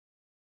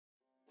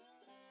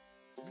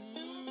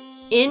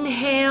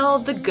Inhale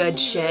the good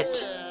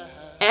shit.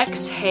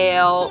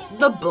 Exhale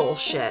the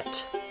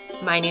bullshit.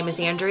 My name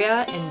is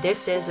Andrea, and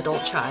this is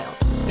Adult Child.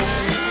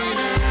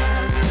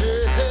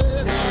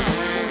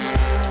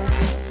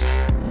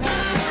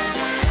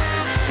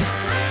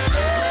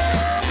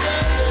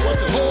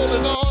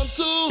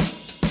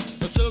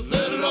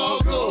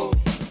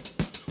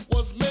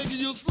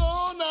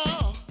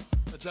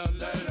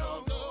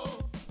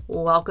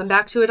 Welcome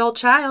back to Adult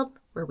Child,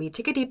 where we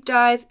take a deep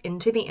dive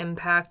into the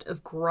impact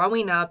of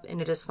growing up in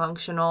a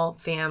dysfunctional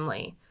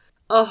family.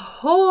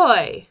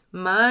 Ahoy,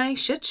 my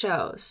shit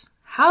shows.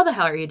 How the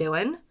hell are you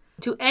doing?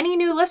 To any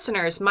new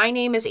listeners, my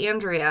name is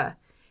Andrea,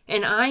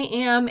 and I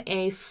am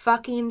a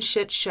fucking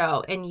shit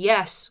show. And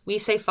yes, we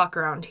say fuck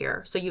around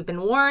here, so you've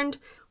been warned.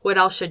 What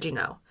else should you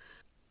know?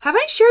 Have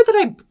I shared that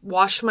I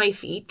wash my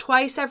feet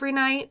twice every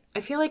night? I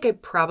feel like I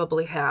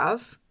probably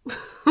have.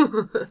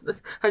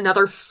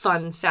 Another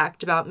fun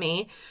fact about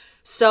me.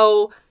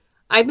 So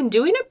I've been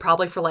doing it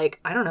probably for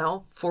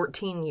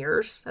 14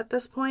 years at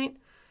this point.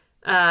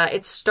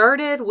 It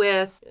started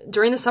with,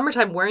 during the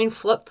summertime, wearing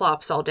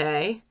flip-flops all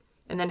day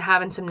and then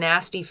having some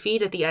nasty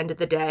feet at the end of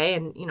the day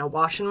and,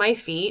 washing my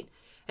feet.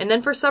 And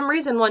then for some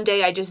reason, one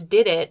day I just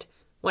did it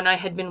when I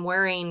had been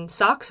wearing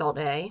socks all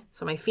day.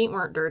 So my feet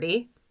weren't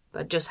dirty,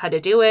 but just had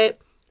to do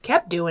it,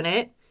 kept doing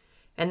it.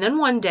 And then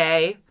one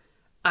day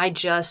I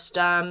just,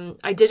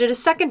 I did it a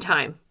second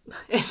time.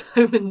 And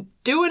I've been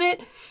doing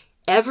it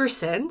ever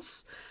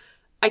since.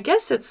 I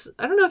guess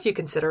I don't know if you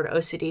consider it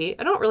OCD.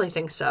 I don't really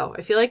think so.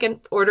 I feel like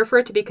in order for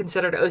it to be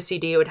considered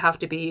OCD, it would have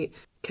to be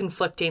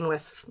conflicting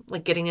with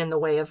getting in the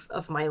way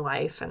of my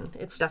life. And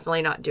it's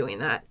definitely not doing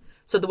that.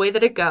 So the way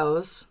that it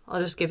goes,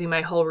 I'll just give you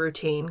my whole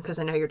routine because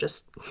I know you're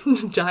just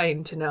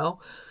dying to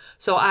know.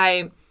 So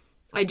I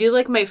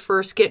do my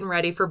first getting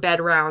ready for bed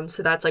round.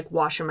 So that's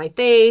washing my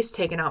face,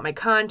 taking out my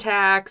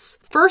contacts,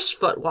 first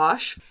foot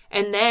wash.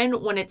 And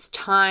then when it's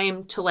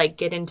time to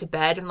get into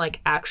bed and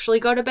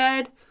actually go to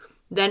bed,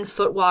 then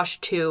foot wash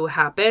 2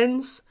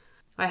 happens.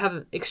 I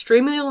have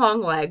extremely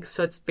long legs,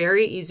 so it's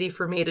very easy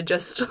for me to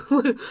just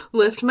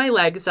lift my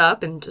legs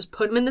up and just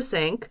put them in the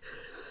sink.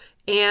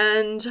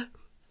 And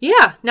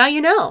yeah, now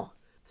you know.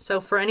 So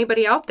for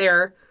anybody out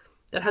there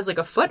that has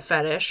a foot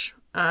fetish,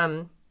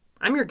 I'm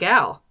your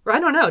gal. Or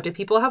I don't know. Do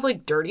people have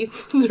dirty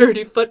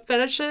foot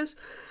fetishes?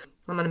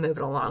 I'm going to move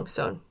it along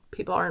so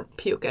people aren't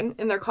puking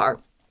in their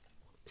car.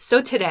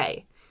 So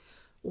today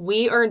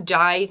we are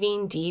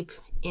diving deep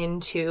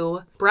into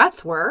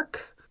breathwork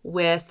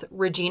with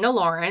Regina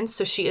Lawrence.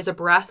 So she is a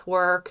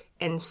breathwork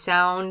and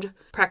sound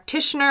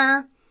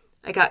practitioner.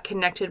 I got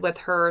connected with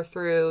her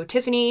through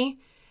Tiffany,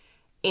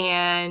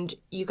 and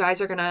you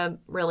guys are going to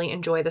really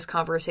enjoy this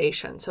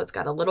conversation. So it's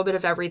got a little bit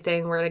of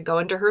everything. We're going to go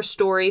into her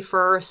story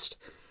first.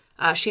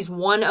 She's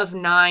one of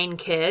 9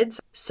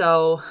 kids,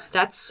 so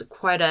that's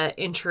quite an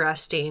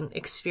interesting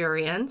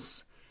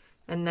experience.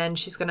 And then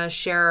she's going to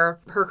share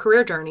her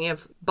career journey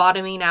of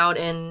bottoming out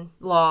in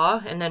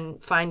law and then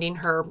finding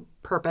her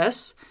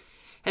purpose.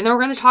 And then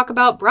we're going to talk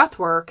about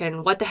breathwork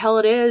and what the hell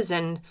it is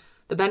and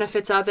the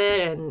benefits of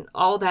it and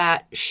all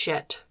that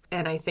shit.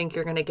 And I think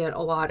you're going to get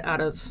a lot out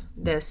of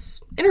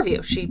this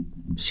interview. She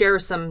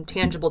shares some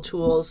tangible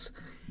tools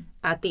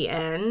at the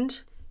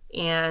end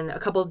and a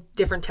couple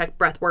different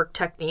breathwork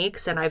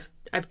techniques. And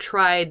I've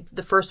tried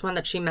the first one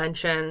that she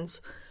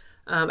mentions.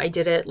 I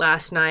did it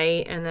last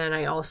night, and then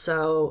I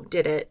also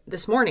did it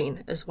this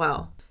morning as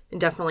well, and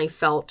definitely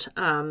felt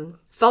a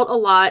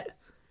lot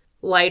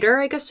lighter,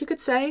 I guess you could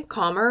say,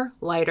 calmer,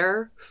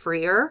 lighter,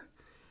 freer.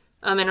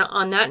 And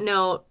on that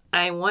note,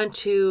 I want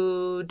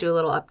to do a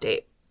little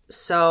update.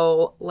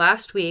 So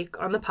last week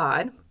on the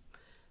pod,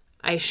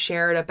 I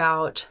shared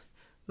about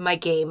my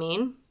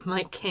gaming,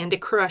 my Candy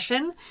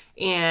Crushing,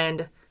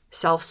 and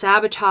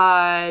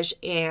self-sabotage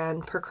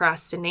and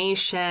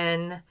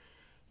procrastination,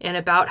 and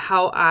about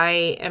how I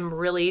am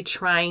really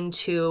trying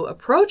to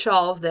approach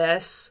all of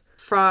this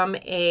from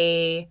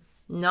a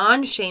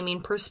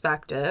non-shaming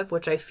perspective,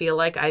 which I feel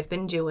like I've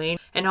been doing,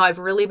 and how I've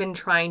really been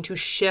trying to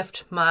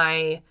shift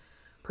my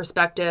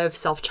perspective,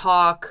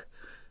 self-talk,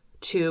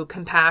 to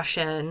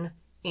compassion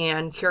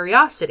and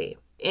curiosity,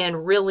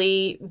 and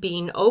really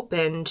being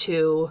open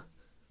to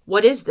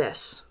what is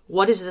this?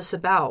 What is this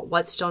about?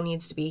 What still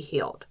needs to be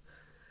healed?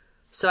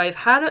 So I've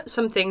had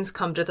some things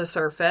come to the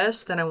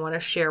surface that I want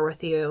to share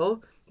with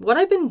you. What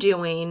I've been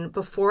doing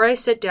before I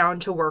sit down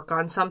to work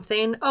on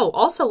something. Oh,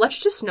 also, let's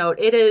just note,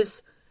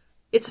 it's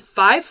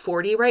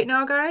 5:40 right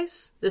now,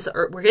 guys.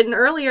 We're getting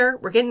earlier.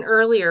 We're getting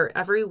earlier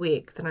every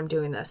week that I'm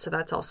doing this, so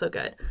that's also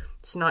good.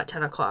 It's not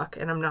 10 o'clock,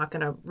 and I'm not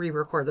going to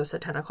re-record this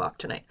at 10 o'clock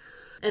tonight.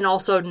 And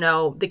also,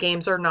 no, the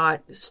games are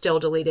not still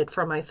deleted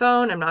from my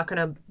phone. I'm not going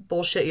to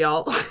bullshit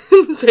y'all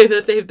and say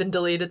that they've been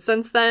deleted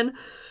since then.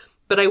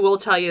 But I will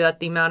tell you that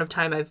the amount of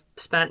time I've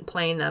spent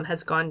playing them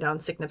has gone down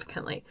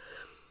significantly.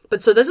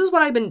 But so this is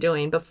what I've been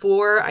doing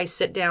before I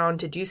sit down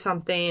to do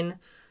something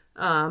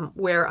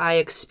where I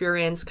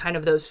experience kind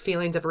of those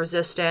feelings of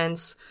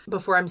resistance,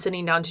 before I'm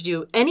sitting down to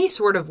do any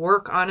sort of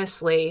work,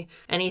 honestly,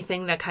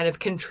 anything that kind of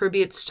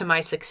contributes to my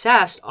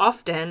success.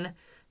 Often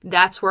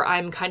that's where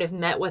I'm kind of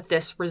met with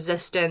this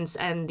resistance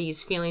and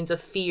these feelings of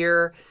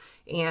fear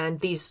and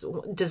these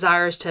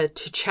desires to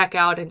check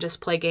out and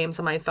just play games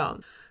on my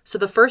phone. So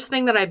the first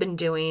thing that I've been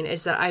doing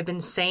is that I've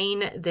been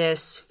saying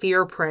this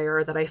fear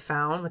prayer that I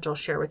found, which I'll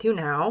share with you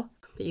now.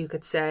 But you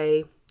could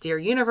say, Dear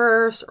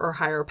Universe or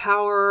Higher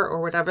Power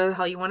or whatever the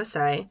hell you want to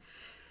say.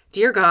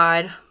 Dear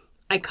God,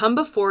 I come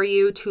before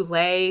you to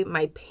lay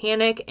my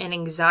panic and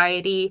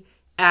anxiety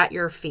at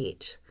your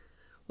feet.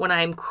 When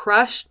I am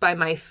crushed by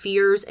my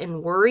fears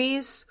and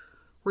worries,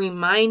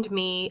 remind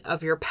me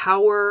of your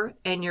power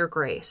and your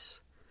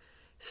grace.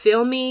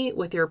 Fill me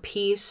with your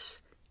peace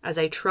as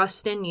I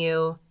trust in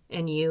you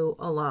and you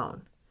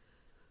alone.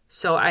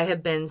 So I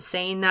have been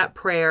saying that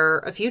prayer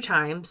a few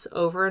times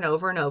over and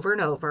over and over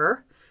and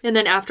over. And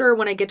then after,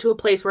 when I get to a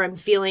place where I'm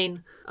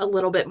feeling a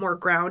little bit more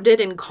grounded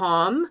and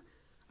calm,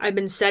 I've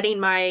been setting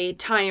my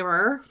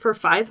timer for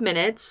 5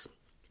 minutes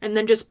and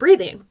then just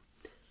breathing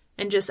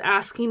and just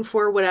asking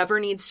for whatever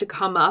needs to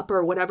come up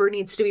or whatever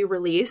needs to be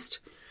released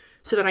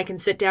so that I can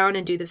sit down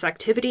and do this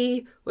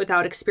activity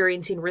without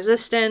experiencing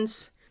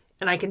resistance.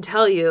 And I can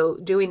tell you,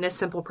 doing this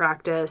simple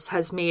practice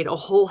has made a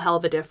whole hell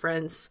of a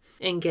difference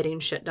in getting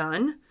shit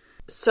done.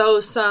 So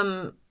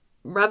some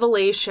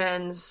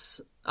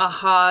revelations,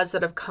 ahas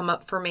that have come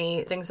up for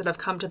me, things that have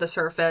come to the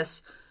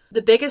surface.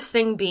 The biggest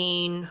thing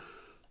being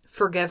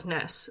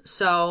forgiveness.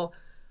 So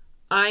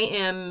I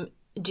am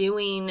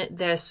doing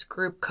this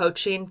group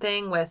coaching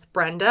thing with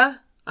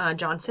Brenda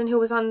Johnson, who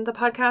was on the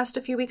podcast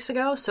a few weeks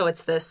ago. So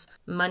it's this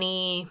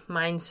money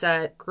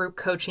mindset group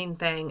coaching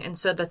thing. And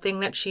so the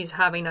thing that she's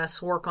having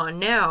us work on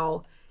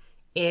now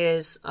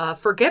is a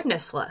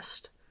forgiveness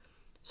list.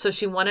 So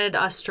she wanted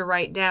us to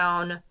write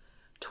down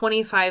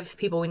 25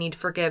 people we need to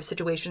forgive,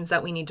 situations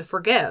that we need to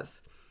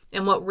forgive.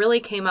 And what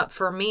really came up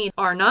for me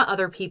are not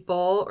other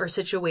people or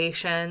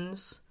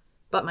situations,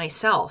 but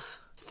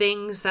myself.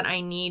 Things that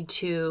I need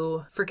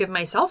to forgive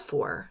myself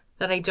for,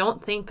 that I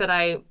don't think that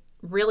I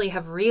really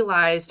have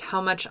realized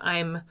how much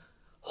I'm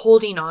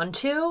holding on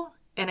to.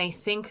 And I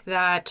think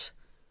that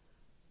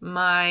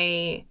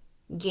my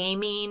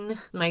gaming,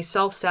 my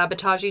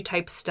self-sabotagey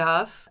type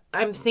stuff,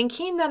 I'm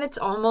thinking that it's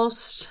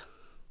almost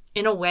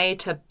in a way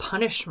to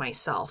punish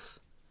myself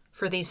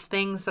for these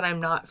things that I'm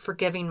not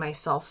forgiving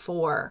myself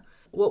for.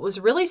 What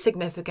was really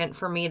significant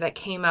for me that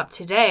came up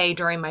today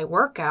during my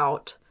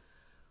workout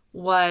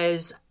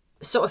was,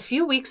 so a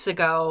few weeks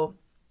ago,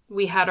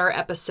 we had our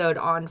episode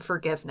on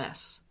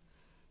forgiveness.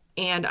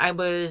 And I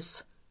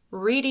was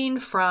reading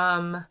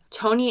from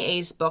Tony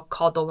A's book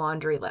called The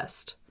Laundry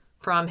List,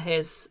 from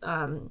his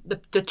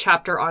the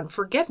chapter on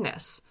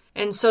forgiveness.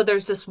 And so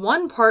there's this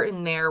one part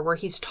in there where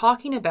he's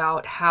talking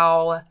about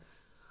how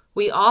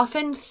we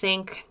often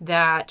think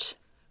that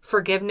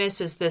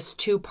forgiveness is this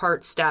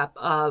 2-part step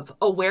of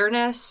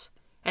awareness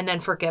and then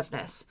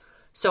forgiveness.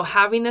 So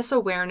having this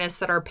awareness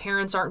that our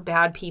parents aren't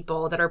bad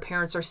people, that our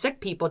parents are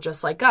sick people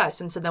just like us.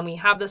 And so then we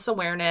have this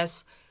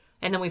awareness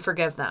and then we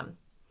forgive them.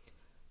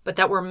 But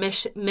that we're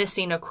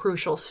missing a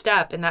crucial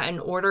step, and that in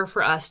order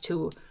for us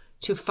to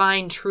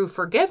find true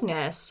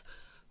forgiveness,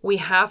 we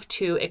have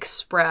to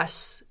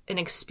express and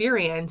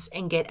experience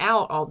and get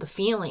out all the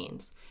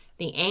feelings,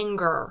 the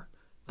anger,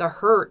 the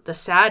hurt, the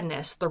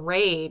sadness, the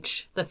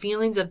rage, the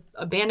feelings of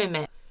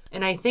abandonment.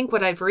 And I think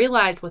what I've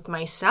realized with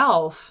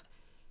myself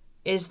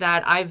is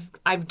that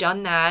I've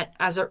done that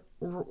as it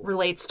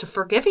relates to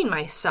forgiving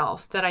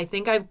myself, that I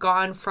think I've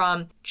gone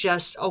from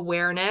just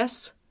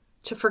awareness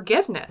to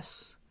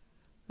forgiveness.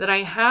 That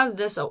I have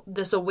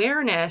this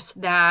awareness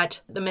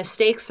that the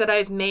mistakes that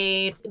I've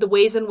made, the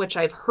ways in which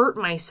I've hurt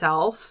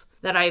myself,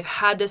 that I've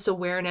had this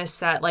awareness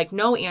that, like,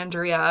 no,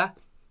 Andrea,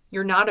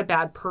 you're not a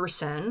bad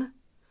person.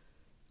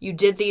 You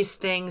did these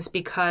things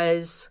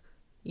because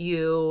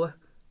you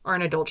are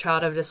an adult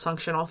child of a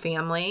dysfunctional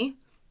family,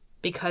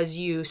 because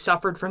you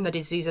suffered from the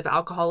disease of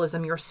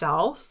alcoholism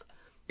yourself,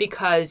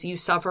 because you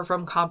suffer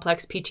from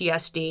complex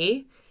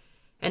PTSD,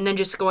 and then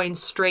just going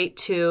straight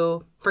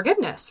to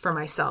forgiveness for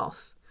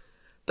myself.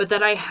 But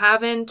that I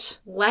haven't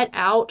let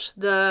out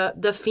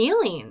the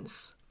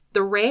feelings,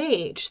 the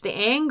rage, the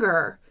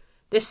anger,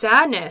 the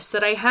sadness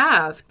that I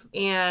have.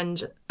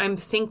 And I'm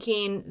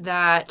thinking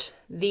that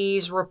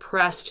these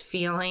repressed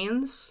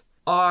feelings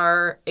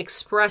are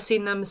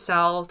expressing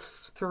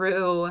themselves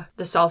through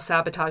the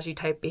self-sabotagey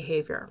type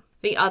behavior.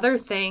 The other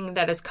thing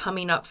that is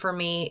coming up for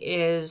me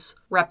is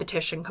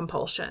repetition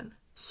compulsion.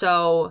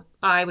 So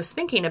I was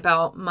thinking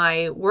about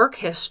my work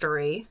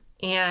history,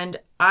 and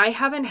I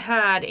haven't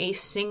had a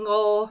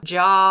single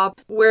job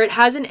where it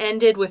hasn't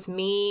ended with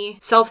me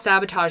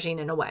self-sabotaging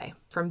in a way.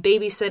 From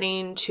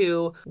babysitting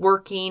to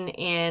working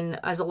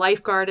as a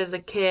lifeguard as a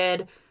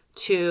kid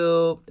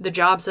to the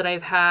jobs that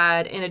I've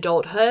had in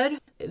adulthood,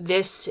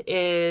 this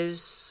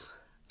is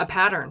a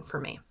pattern for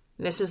me.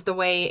 This is the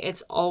way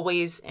it's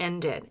always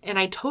ended. And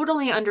I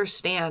totally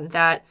understand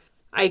that.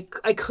 I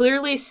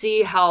clearly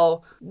see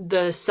how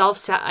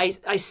I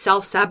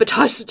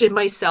self-sabotaged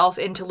myself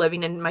into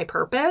living in my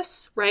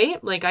purpose,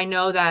 right? Like, I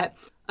know that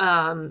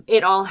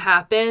it all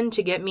happened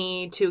to get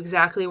me to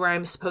exactly where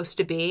I'm supposed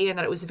to be, and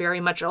that it was very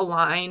much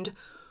aligned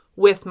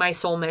with my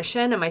soul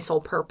mission and my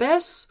soul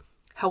purpose.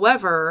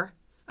 However,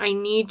 I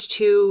need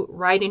to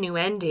write a new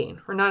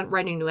ending, or not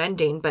write a new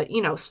ending, but,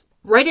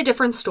 write a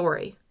different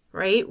story,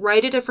 right?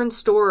 Write a different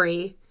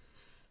story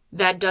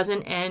that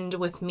doesn't end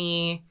with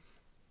me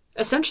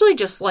essentially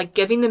just like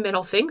giving the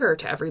middle finger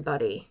to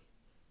everybody.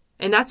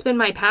 And that's been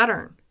my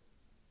pattern.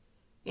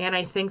 And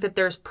I think that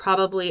there's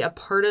probably a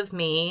part of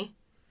me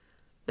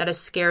that is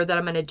scared that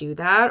I'm going to do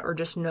that, or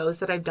just knows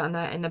that I've done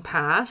that in the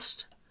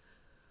past.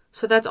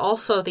 So that's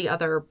also the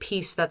other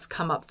piece that's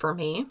come up for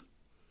me.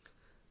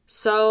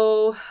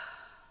 So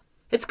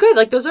it's good.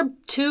 Like, those are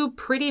two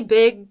pretty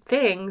big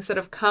things that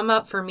have come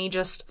up for me,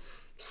 just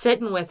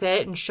sitting with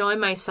it and showing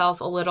myself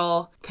a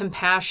little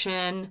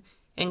compassion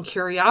and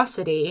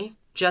curiosity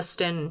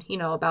just in,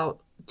 about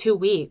 2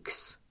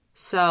 weeks.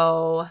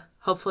 So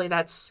hopefully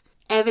that's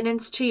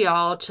evidence to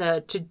y'all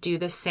to do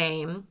the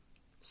same.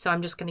 So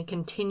I'm just going to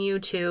continue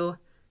to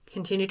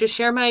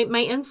share my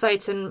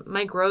insights and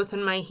my growth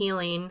and my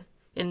healing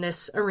in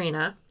this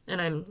arena. And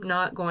I'm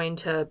not going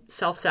to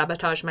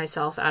self-sabotage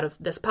myself out of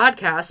this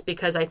podcast,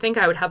 because I think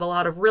I would have a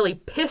lot of really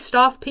pissed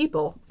off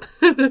people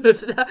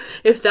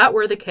if that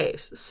were the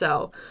case.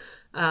 So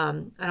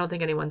I don't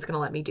think anyone's going to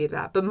let me do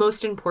that. But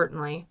most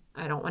importantly,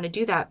 I don't want to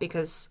do that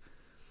because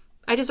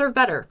I deserve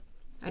better.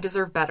 I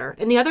deserve better.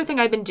 And the other thing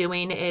I've been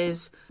doing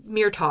is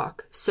mirror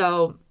talk.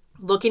 So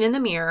looking in the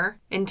mirror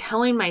and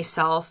telling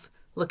myself,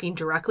 looking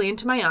directly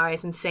into my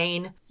eyes and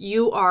saying,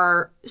 you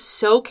are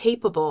so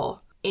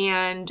capable,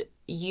 and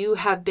you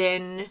have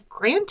been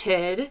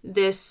granted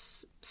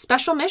this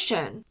special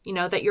mission,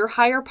 that your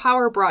higher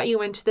power brought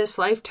you into this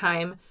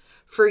lifetime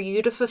for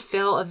you to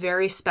fulfill a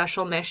very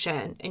special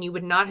mission. And you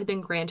would not have been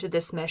granted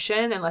this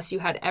mission unless you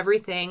had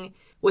everything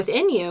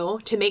within you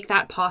to make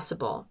that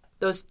possible.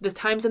 The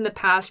times in the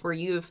past where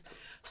you've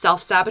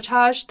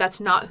self-sabotaged,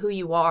 that's not who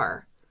you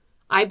are.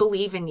 I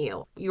believe in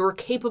you. You're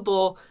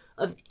capable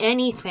of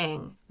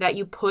anything that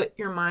you put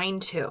your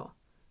mind to.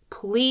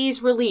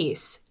 Please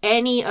release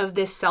any of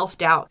this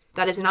self-doubt.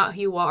 That is not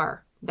who you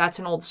are. That's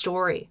an old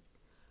story.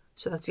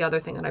 So that's the other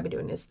thing that I've been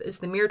doing is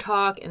the mirror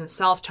talk and the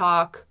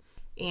self-talk.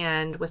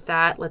 And with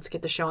that, let's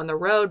get the show on the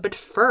road. But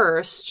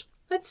first,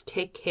 let's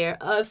take care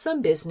of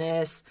some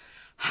business.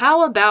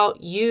 How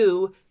about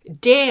you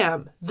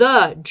damn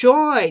the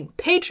join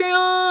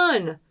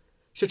Patreon?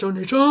 Shit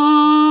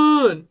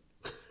Nation!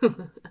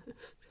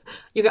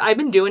 I've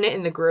been doing it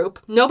in the group.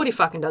 Nobody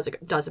fucking does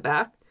it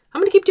back.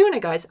 I'm going to keep doing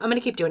it, guys. I'm going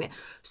to keep doing it.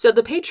 So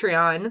the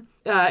Patreon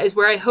is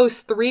where I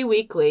host 3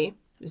 weekly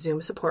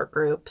Zoom support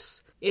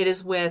groups. It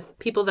is with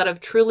people that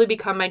have truly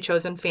become my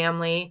chosen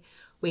family.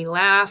 We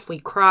laugh, we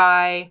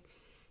cry.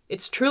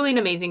 It's truly an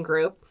amazing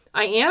group.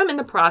 I am in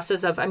the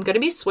process of, I'm going to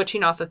be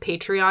switching off of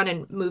Patreon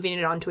and moving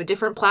it onto a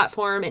different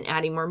platform and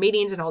adding more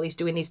meetings and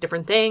doing these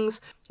different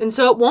things. And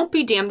so it won't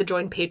be Damn the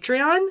Join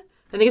Patreon.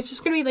 I think it's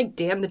just going to be like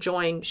Damn the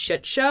Join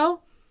Shit Show.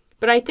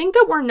 But I think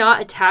that we're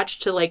not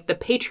attached to like the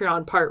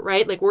Patreon part,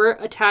 right? Like we're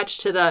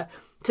attached to the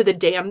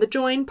Damn the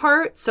Join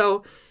part.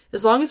 So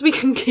as long as we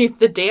can keep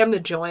the Damn the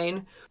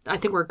Join, I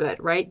think we're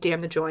good, right? Damn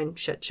the Join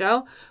Shit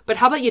Show. But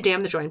how about you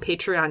Damn the Join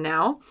Patreon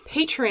now?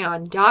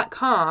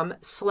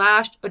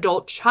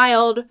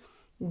 Patreon.com/adultchild.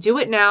 Do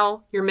it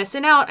now. You're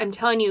missing out. I'm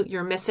telling you,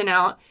 you're missing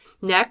out.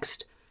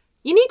 Next,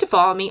 you need to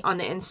follow me on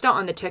the Insta,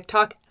 on the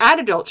TikTok,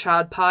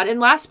 @AdultChildPod.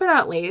 And last but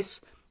not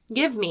least,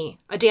 give me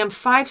a damn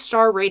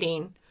 5-star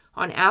rating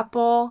on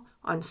Apple,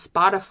 on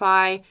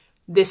Spotify.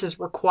 This is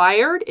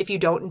required. If you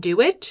don't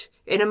do it,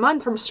 in a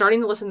month from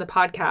starting to listen to the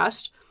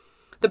podcast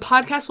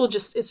will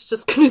it's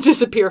just going to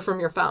disappear from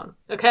your phone.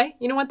 Okay?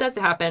 You don't want that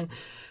to happen.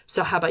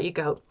 So how about you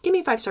go? Give me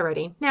a 5-star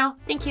rating now.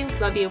 Thank you.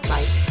 Love you.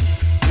 Bye.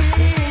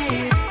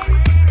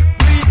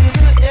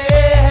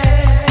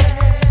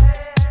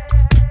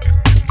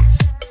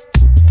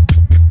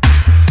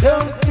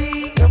 Don't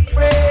be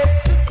afraid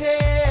to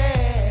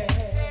care.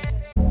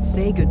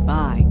 Say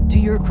goodbye to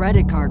your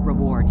credit card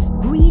rewards.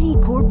 Greedy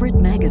corporate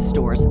mega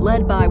stores,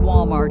 led by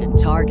Walmart and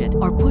Target,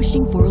 are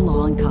pushing for a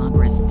law in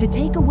Congress to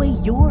take away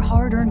your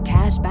hard-earned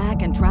cash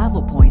back and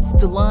travel points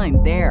to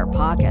line their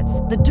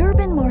pockets. The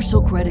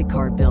Durbin-Marshall credit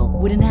card bill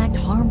would enact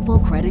harmful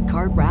credit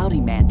card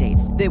routing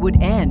mandates that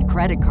would end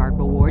credit card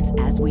rewards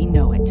as we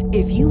know it.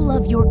 If you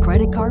love your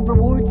credit card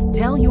rewards,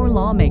 tell your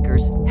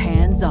lawmakers,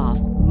 hands off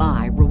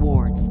my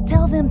rewards.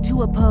 Tell them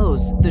to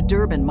oppose the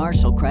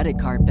Durbin-Marshall credit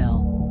card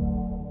bill.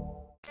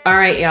 All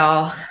right,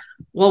 y'all.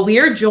 Well, we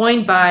are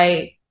joined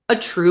by a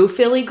true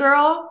Philly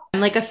girl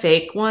and like a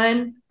fake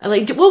one. I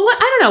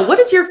don't know. What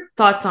is your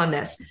thoughts on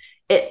this?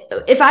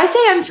 If I say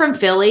I'm from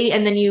Philly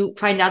and then you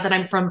find out that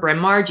I'm from Bryn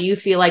Mawr, do you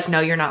feel like, no,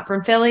 you're not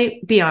from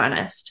Philly? Be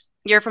honest.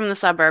 You're from the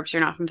suburbs.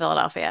 You're not from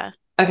Philadelphia.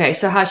 Okay,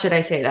 so how should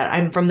I say that?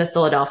 I'm from the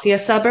Philadelphia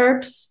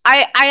suburbs.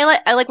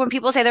 I like when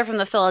people say they're from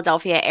the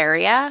Philadelphia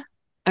area.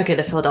 Okay,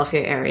 the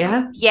Philadelphia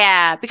area.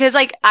 Yeah, because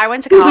like I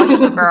went to college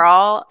with a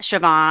girl,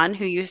 Siobhan,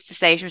 who used to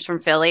say she was from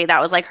Philly.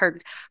 That was like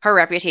her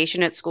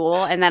reputation at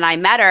school. And then I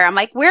met her. I'm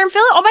like, where in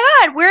Philly? Oh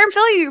my God, where in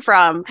Philly are you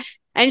from?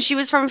 And she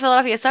was from a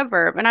Philadelphia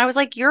suburb. And I was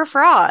like, you're a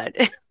fraud.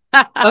 Okay,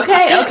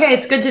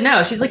 it's good to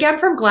know. She's like, yeah, I'm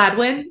from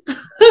Gladwin.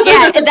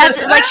 Yeah,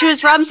 that's like she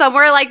was from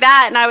somewhere like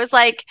that. And I was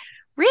like,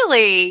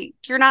 really?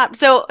 You're not.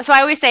 So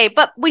I always say,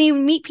 but when you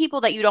meet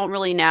people that you don't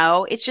really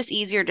know, it's just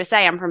easier to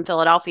say I'm from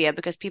Philadelphia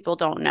because people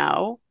don't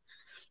know.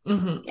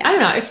 Mm-hmm. Yeah. I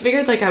don't know. I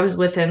figured like I was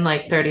within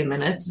like 30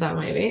 minutes. So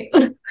maybe.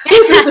 That's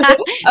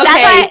Okay.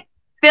 why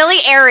Philly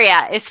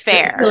area is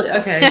fair.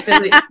 Okay.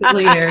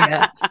 Philly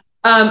area.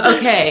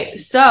 Okay.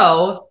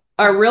 So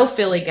a real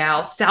Philly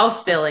gal,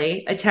 South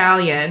Philly,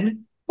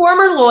 Italian,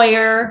 former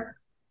lawyer,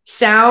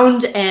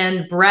 sound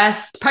and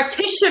breath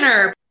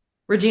practitioner,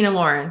 Regina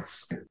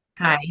Lawrence.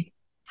 Hi.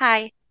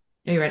 Hi,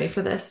 Are you ready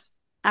for this?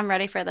 I'm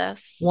ready for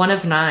this. One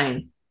of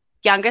 9.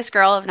 Youngest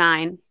girl of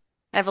 9.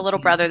 I have a little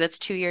brother that's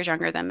 2 years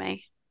younger than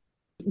me.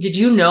 Did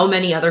you know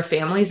many other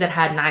families that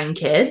had 9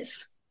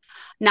 kids?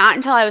 Not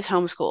until I was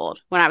homeschooled.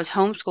 When I was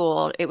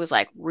homeschooled, it was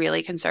like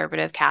really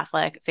conservative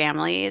Catholic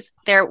families.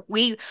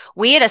 We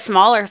had a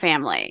smaller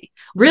family.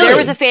 Really? There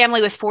was a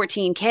family with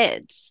 14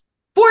 kids.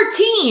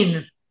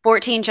 14.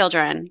 14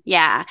 children.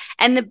 Yeah.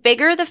 And the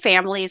bigger the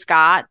families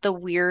got, the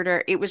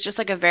weirder. It was just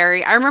like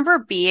I remember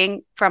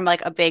being from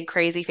like a big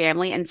crazy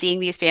family and seeing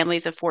these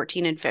families of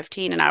 14 and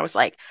 15. And I was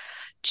like,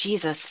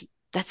 Jesus,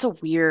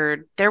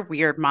 they're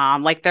weird,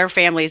 mom. Like their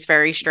family is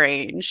very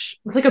strange.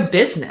 It's like a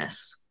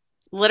business.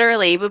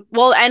 Literally.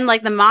 Well, and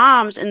like the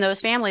moms in those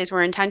families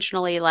were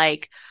intentionally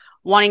like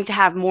wanting to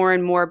have more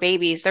and more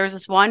babies. There was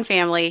this one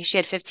family, she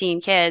had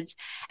 15 kids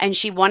and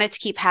she wanted to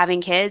keep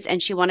having kids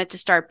and she wanted to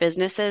start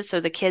businesses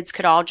so the kids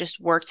could all just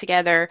work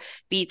together,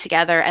 be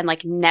together and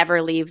like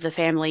never leave the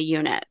family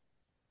unit.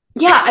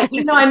 Yeah,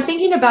 I'm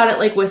thinking about it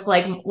like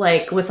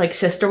with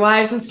sister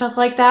wives and stuff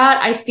like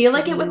that. I feel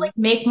like it would like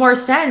make more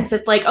sense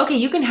if like, okay,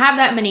 you can have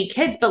that many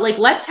kids, but like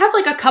let's have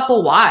like a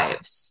couple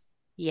wives.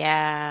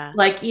 Yeah.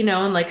 Like,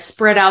 and like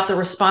spread out the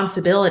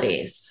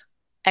responsibilities.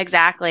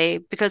 Exactly.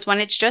 Because when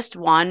it's just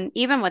one,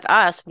 even with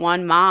us,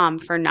 one mom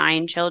for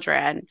 9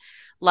 children,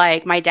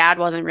 like my dad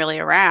wasn't really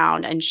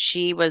around and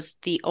she was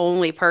the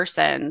only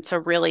person to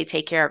really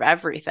take care of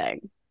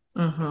everything.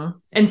 Mm-hmm.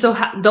 And so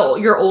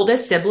your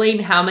oldest sibling,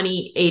 how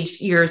many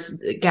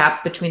years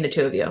gap between the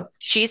two of you?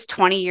 She's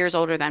 20 years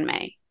older than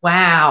me.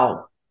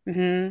 Wow.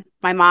 Mm-hmm.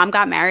 My mom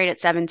got married at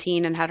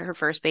 17 and had her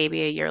first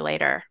baby a year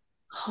later.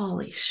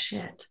 Holy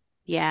shit.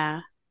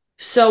 Yeah.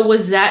 So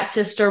was that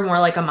sister more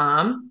like a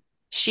mom?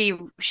 She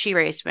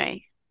raised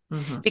me.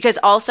 Mm-hmm. Because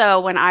also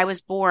when I was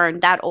born,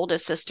 that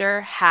oldest sister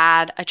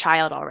had a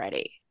child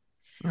already.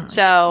 Oh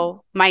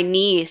so my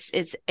niece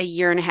is a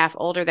year and a half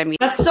older than me.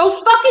 That's so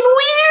fucking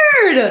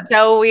weird.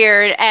 So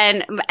weird.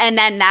 And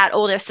then that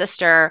oldest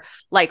sister,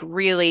 like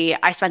really,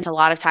 I spent a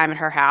lot of time at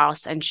her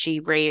house and she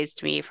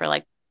raised me for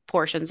like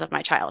portions of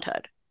my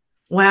childhood.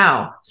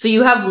 Wow. So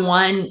you have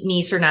one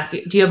niece or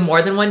nephew. Do you have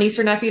more than one niece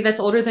or nephew that's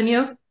older than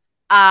you?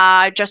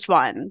 Just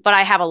one, but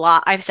I have a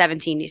lot. I have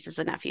 17 nieces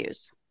and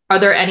nephews. Are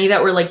there any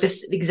that were like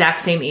this exact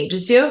same age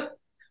as you?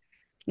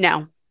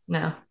 No.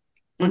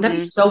 Wouldn't that be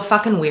so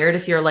fucking weird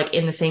if you're like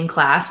in the same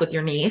class with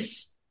your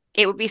niece?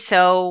 It would be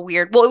so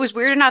weird. Well, it was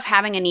weird enough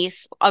having a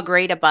niece a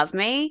grade above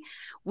me.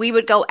 We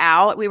would go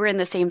out. We were in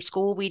the same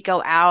school. We'd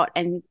go out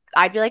and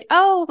I'd be like,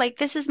 oh, like,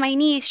 this is my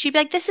niece. She'd be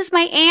like, this is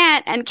my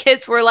aunt. And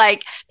kids were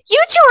like,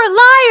 you two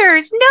are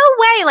liars. No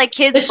way. Like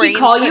kids. Did she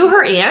call you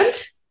her aunt?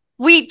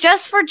 We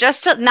just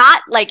to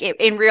not like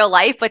in real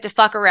life, but to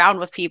fuck around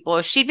with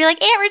people. She'd be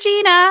like, Aunt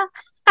Regina.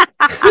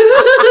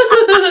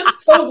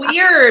 So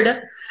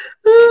weird.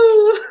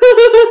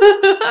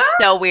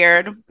 So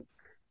weird.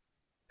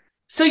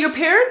 So your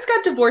parents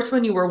got divorced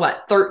when you were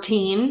what,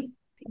 13?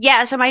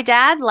 Yeah. So my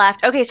dad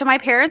left. Okay. So my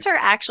parents are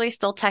actually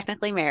still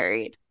technically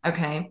married.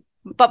 Okay.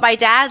 But my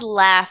dad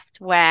left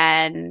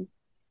when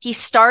he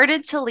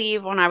started to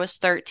leave when I was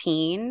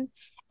 13.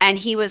 And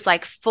he was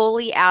like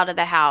fully out of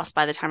the house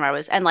by the time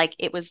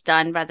it was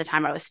done by the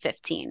time I was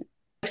 15.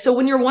 So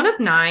when you're one of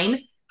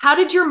 9, how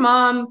did your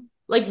mom,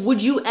 like,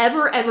 would you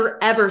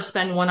ever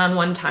spend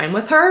one-on-one time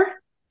with her?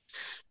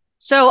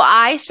 So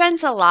I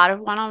spent a lot of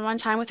one-on-one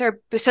time with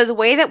her. So the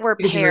way that we're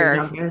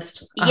paired,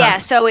 yeah.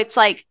 So it's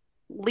like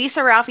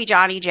Lisa, Ralphie,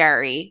 Johnny,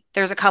 Jerry.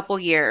 There's a couple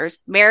years.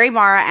 Mary,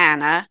 Mara,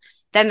 Anna.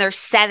 Then there's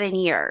 7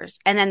 years.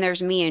 And then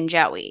there's me and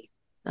Joey.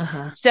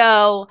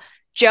 So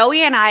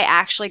Joey and I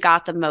actually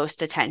got the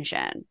most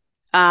attention.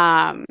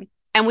 And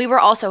we were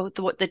also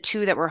the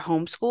two that were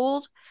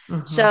homeschooled.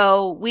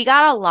 So we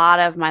got a lot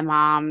of my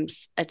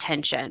mom's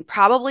attention,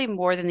 probably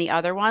more than the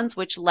other ones,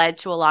 which led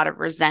to a lot of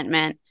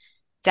resentment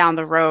down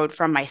the road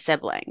from my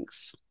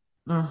siblings.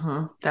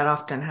 That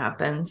often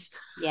happens.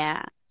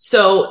 Yeah.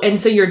 So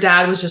your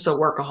dad was just a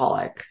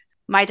workaholic.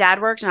 My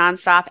dad worked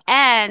nonstop.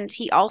 And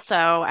he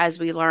also, as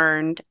we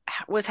learned,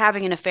 was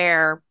having an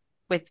affair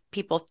with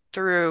people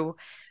through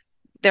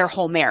their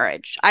whole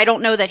marriage. I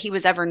don't know that he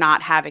was ever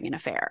not having an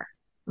affair.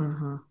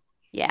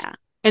 Yeah.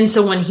 And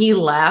so when he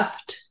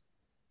left,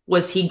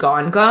 was he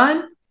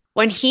gone?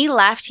 When he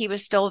left, he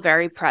was still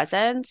very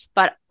present.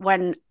 But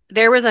when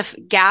there was a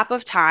gap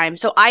of time,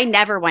 so I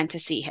never went to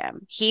see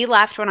him. He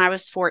left when I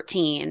was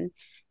 14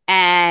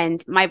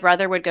 And my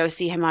brother would go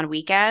see him on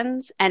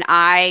weekends, and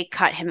I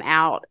cut him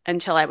out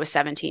until I was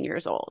 17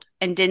 years old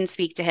and didn't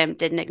speak to him,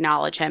 didn't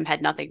acknowledge him,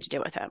 had nothing to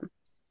do with him.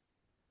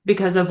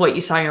 Because of what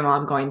you saw your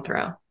mom going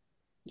through.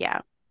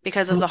 Yeah,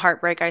 because of the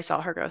heartbreak I saw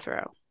her go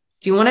through.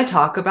 Do you want to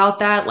talk about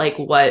that? Like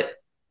what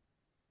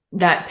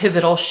that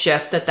pivotal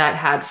shift that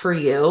had for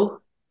you?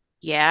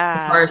 Yeah.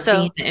 As far as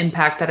seeing the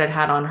impact that it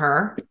had on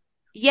her?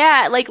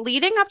 Yeah, like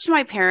leading up to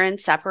my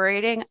parents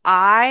separating,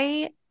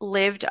 I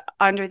lived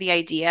under the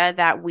idea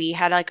that we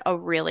had like a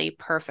really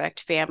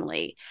perfect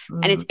family.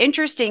 And it's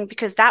interesting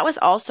because that was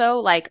also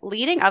like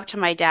leading up to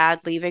my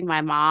dad leaving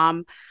my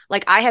mom.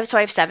 Like I have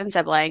 7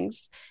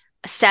 siblings.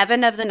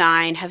 7 of the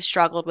 9 have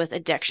struggled with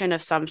addiction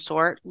of some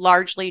sort,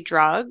 largely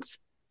drugs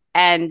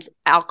and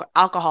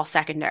alcohol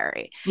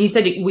secondary. You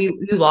said you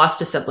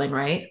lost a sibling,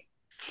 right?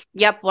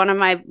 Yep, one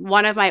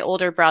of my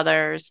older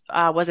brothers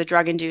was a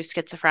drug-induced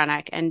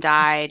schizophrenic and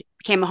died,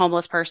 became a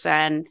homeless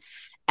person,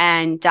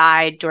 and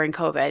died during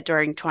COVID,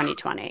 during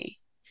 2020.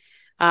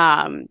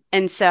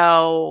 And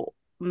so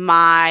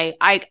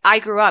I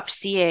grew up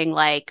seeing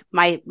like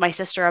my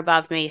sister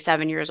above me,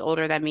 7 years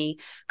older than me,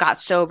 got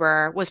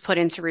sober, was put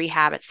into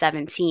rehab at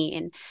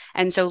 17.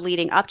 And so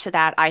leading up to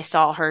that, I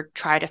saw her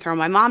try to throw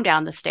my mom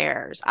down the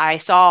stairs. I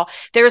saw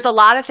there was a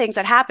lot of things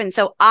that happened.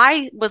 So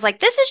I was like,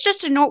 this is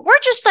just we're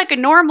just like a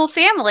normal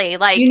family.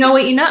 Like, you know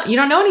what you know. You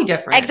don't know any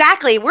different.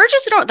 Exactly. We're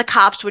just the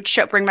cops would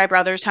bring my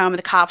brothers home, and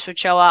the cops would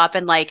show up,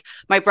 and like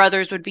my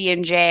brothers would be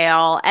in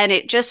jail. And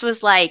it just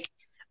was like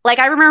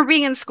I remember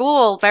being in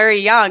school very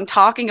young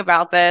talking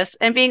about this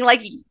and being like,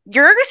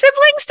 your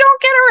siblings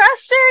don't get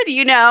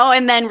arrested,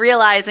 and then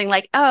realizing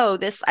like, oh,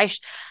 this,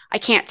 I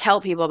can't tell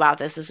people about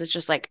this. This is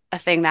just like a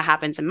thing that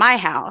happens in my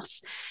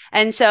house.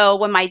 And so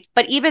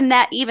but even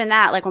that,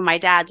 like when my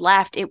dad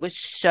left, it was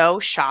so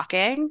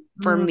shocking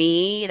for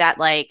me that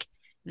like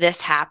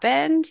this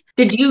happened.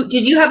 Did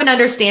you have an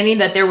understanding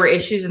that there were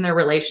issues in their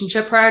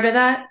relationship prior to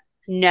that?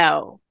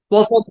 No.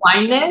 Willful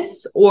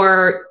blindness,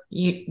 or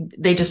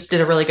they just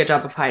did a really good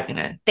job of hiding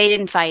it? They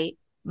didn't fight.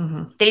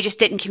 They just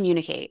didn't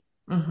communicate.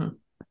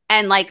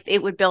 And like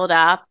it would build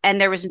up,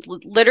 and there was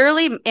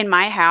literally in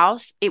my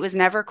house, it was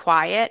never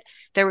quiet.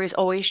 There was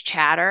always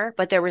chatter,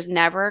 but there was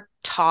never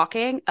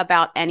talking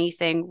about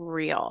anything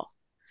real.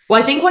 Well,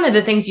 I think one of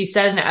the things you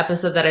said in the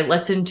episode that I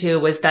listened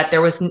to was that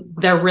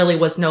there really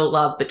was no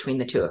love between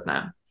the two of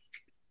them.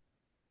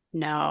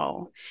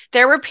 No.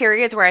 There were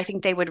periods where I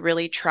think they would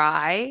really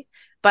try,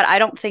 but I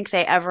don't think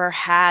they ever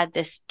had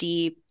this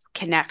deep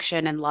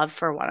connection and love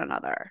for one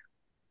another.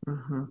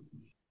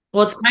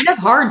 Well, it's kind of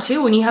hard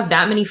too when you have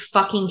that many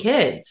fucking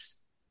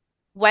kids.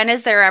 When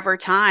is there ever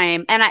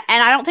time? And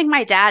I don't think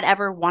my dad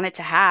ever wanted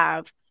to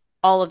have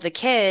all of the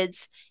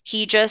kids.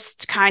 He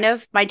just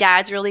my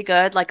dad's really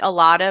good. Like a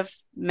lot of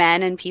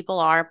men and people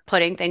are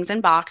putting things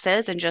in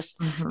boxes and just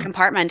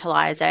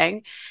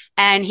compartmentalizing.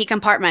 And he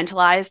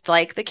compartmentalized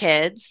like the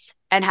kids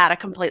and had a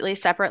completely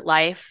separate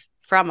life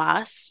from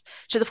us,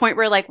 to the point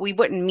where like we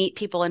wouldn't meet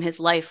people in his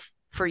life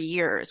for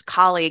years,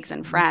 colleagues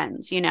and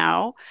friends,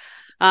 What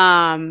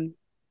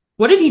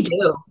did he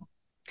do?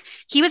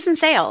 He was in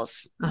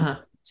sales.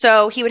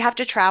 So he would have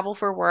to travel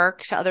for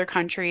work to other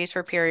countries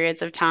for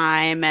periods of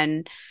time,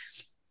 and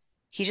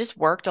he just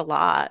worked a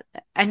lot.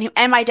 And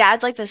my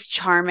dad's like this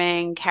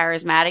charming,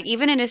 charismatic,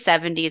 even in his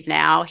 70s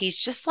now, he's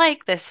just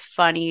like this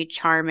funny,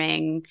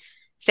 charming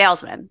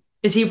salesman.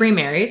 Is he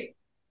remarried?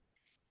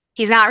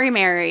 He's not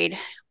remarried,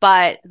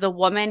 but the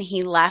woman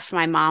he left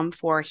my mom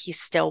for, he's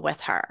still with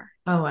her.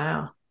 Oh,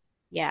 wow.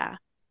 Yeah.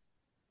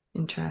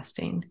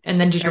 Interesting. And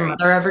then did your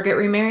mother ever get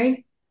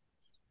remarried?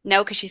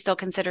 No, because she still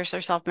considers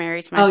herself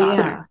married to my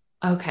father.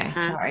 Yeah. Okay.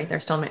 Sorry.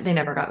 They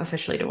never got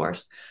officially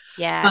divorced.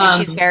 Yeah. And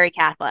she's very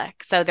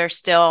Catholic. So they're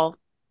still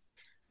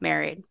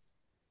married.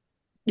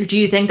 Do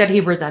you think that he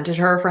resented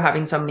her for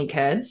having so many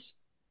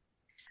kids?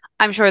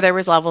 I'm sure there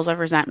was levels of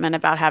resentment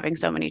about having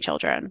so many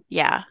children.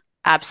 Yeah,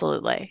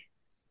 absolutely.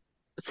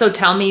 So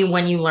tell me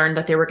when you learned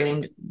that they were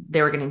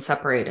getting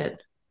separated.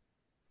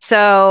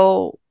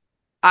 So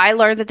I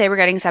learned that they were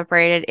getting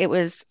separated.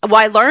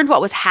 I learned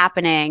what was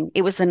happening.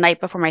 It was the night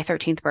before my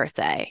 13th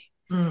birthday.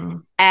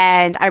 And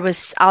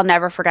I'll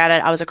never forget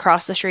it. I was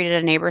across the street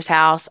at a neighbor's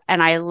house,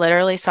 and I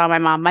literally saw my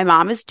mom. My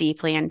mom is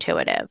deeply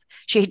intuitive.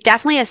 She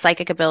definitely has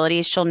psychic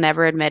abilities. She'll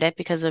never admit it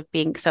because of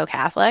being so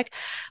Catholic.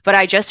 But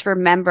I just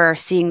remember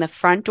seeing the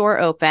front door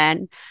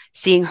open,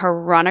 seeing her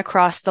run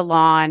across the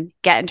lawn,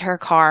 get into her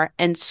car,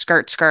 and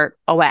skirt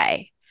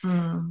away.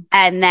 And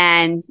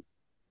then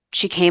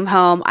she came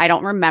home. I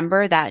don't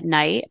remember that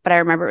night, but I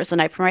remember it was the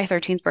night for my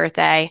 13th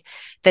birthday.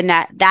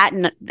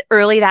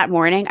 Early that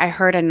morning, I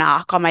heard a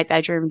knock on my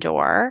bedroom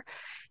door,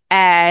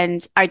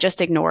 and I just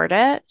ignored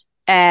it.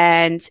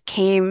 And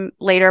came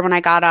later when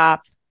I got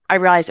up, I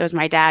realized it was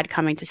my dad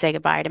coming to say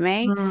goodbye to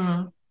me.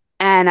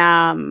 And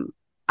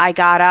I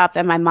got up,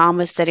 and my mom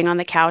was sitting on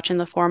the couch in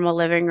the formal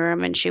living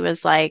room, and she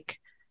was like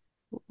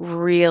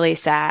really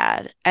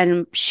sad.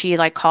 And she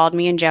like called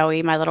me and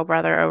Joey, my little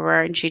brother,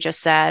 over, and she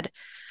just said,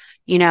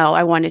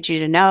 I wanted you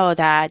to know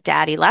that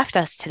Daddy left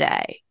us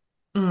today.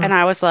 And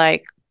I was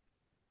like,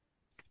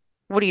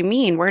 what do you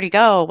mean? Where'd he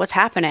go? What's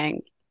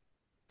happening?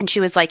 And she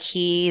was like,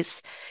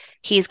 he's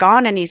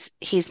gone and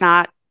he's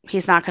not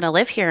going to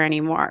live here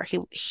anymore.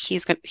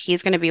 He's going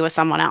to be with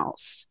someone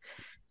else.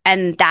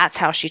 And that's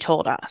how she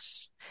told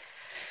us.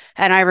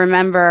 And I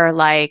remember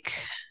like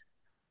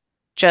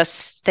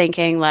just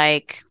thinking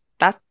like,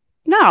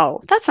 no,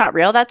 that's not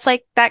real. That's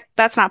like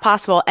that's not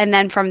possible. And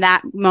then from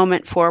that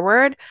moment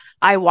forward,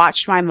 I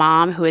watched my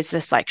mom, who is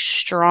this like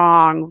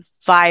strong,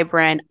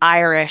 vibrant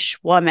Irish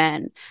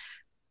woman,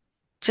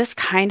 just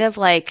kind of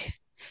like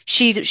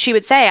she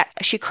would say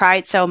she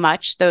cried so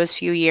much those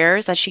few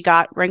years that she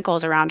got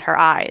wrinkles around her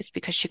eyes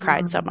because she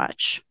cried so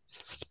much.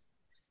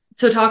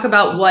 So talk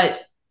about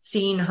what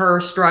seeing her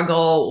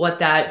struggle,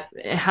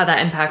 how that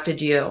impacted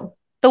you.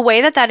 The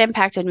way that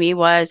impacted me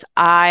was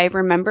I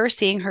remember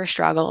seeing her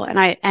struggle, and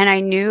I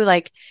knew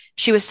like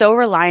she was so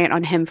reliant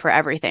on him for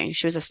everything.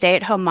 She was a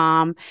stay-at-home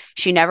mom.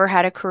 She never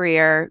had a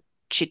career.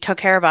 She took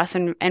care of us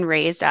and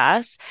raised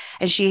us,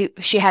 and she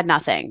had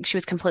nothing. She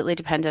was completely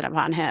dependent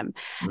upon him.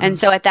 And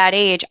so at that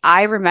age,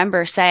 I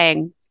remember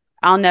saying,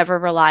 I'll never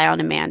rely on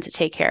a man to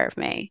take care of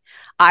me.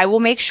 I will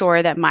make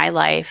sure that my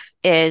life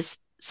is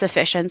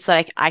sufficient so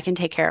that I can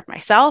take care of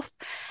myself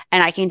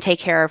and I can take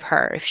care of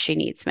her if she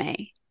needs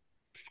me.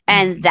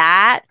 And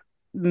that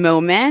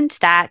moment,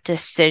 that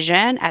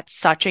decision at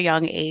such a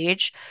young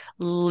age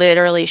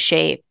literally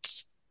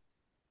shaped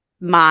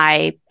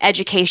my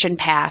education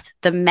path,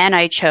 the men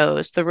I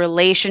chose, the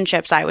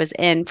relationships I was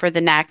in for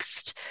the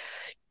next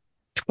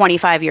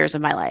 25 years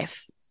of my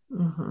life.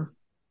 Mm-hmm.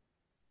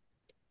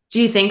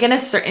 Do you think in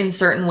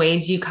certain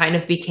ways you kind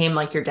of became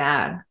like your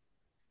dad?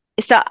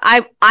 So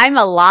I'm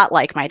a lot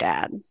like my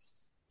dad,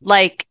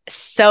 like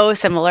so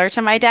similar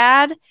to my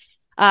dad.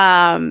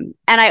 And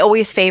I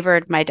always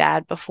favored my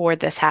dad before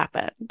this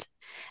happened.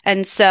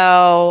 And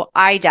so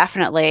I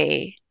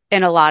definitely,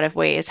 in a lot of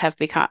ways,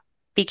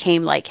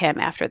 became like him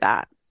after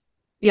that.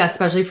 Yeah,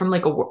 especially from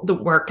like the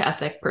work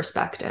ethic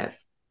perspective.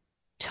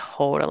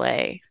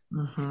 Totally.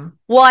 Mm-hmm.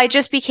 Well, I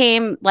just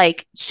became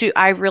like,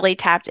 I really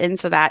tapped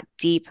into that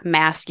deep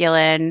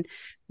masculine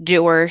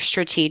doer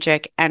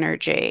strategic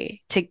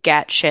energy to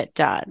get shit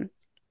done.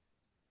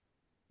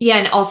 Yeah.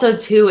 And also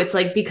too, it's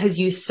like, because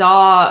you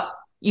saw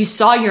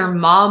your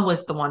mom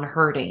was the one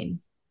hurting,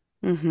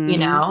 you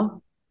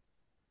know,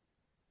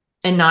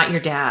 and not your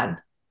dad.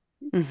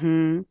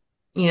 Mm-hmm.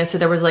 You know, so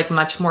there was like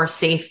much more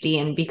safety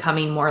in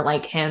becoming more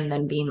like him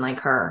than being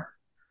like her.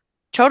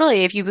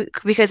 Totally.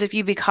 Because if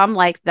you become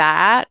like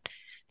that,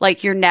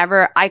 like you're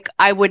never,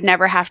 I would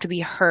never have to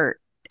be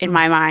hurt in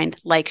my mind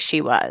like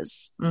she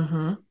was.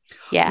 Mm-hmm.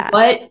 Yeah.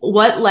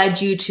 What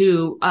led you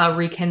to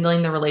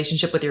rekindling the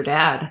relationship with your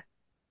dad?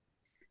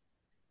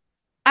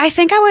 I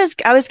think I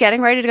was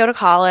getting ready to go to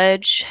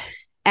college,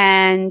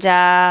 and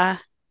I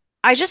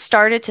just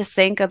started to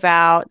think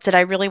about, did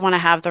I really want to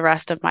have the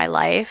rest of my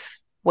life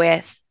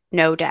with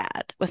no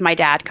dad, with my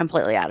dad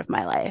completely out of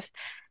my life?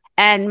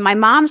 And my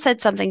mom said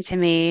something to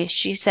me.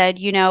 She said,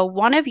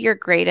 one of your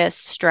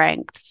greatest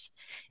strengths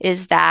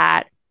is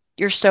that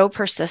you're so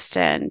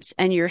persistent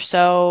and you're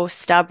so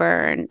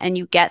stubborn and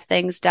you get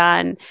things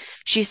done.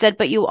 She said,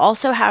 but you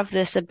also have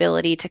this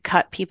ability to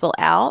cut people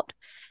out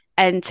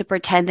and to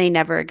pretend they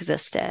never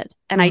existed.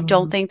 And I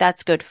don't think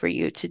that's good for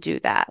you to do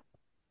that.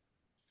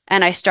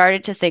 And I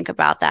started to think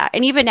about that.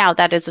 And even now,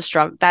 that is a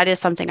struggle. That is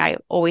something I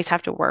always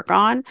have to work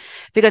on,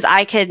 because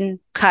I can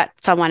cut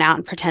someone out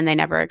and pretend they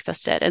never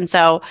existed. And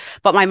so,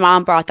 but my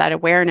mom brought that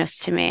awareness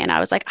to me, and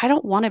I was like, I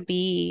don't want to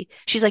be,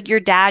 she's like,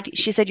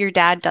 she said, your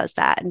dad does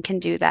that and can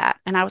do that.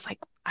 And I was like,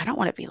 I don't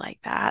want to be like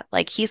that.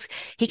 Like he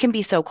can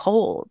be so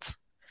cold.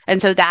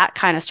 And so that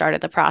kind of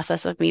started the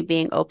process of me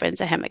being open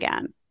to him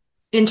again.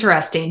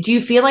 Interesting. Do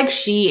you feel like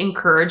she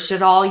encouraged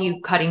at all you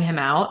cutting him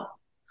out?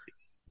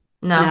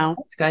 No.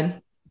 That's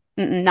good.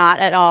 Not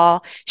at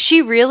all.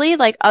 She really,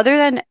 like, other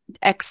than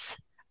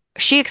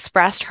she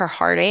expressed her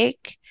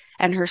heartache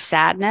and her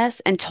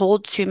sadness and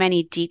told too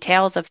many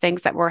details of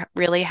things that were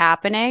really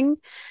happening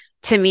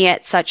to me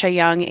at such a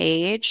young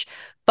age.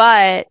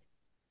 But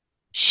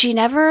she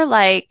never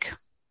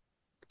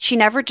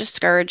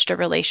discouraged a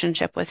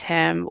relationship with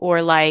him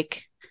or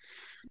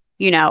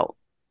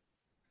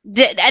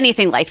did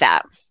anything like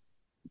that.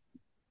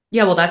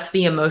 Yeah, well, that's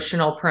the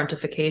emotional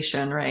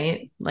parentification,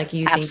 right? Like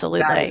using Absolutely.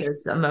 You guys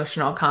as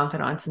emotional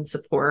confidants and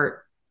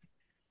support.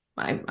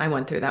 I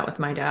went through that with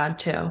my dad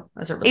too,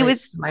 as it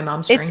relates to my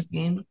mom's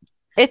drinking.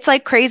 It's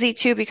like crazy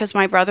too, because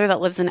my brother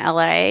that lives in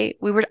LA,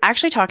 we were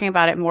actually talking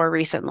about it more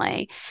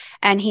recently.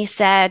 And he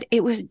said,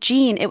 it was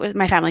Jean.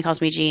 My family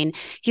calls me Jean.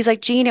 He's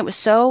like, Jean, it was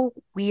so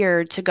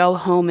weird to go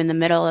home in the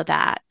middle of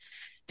that,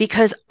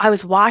 because I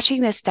was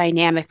watching this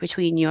dynamic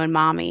between you and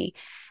mommy,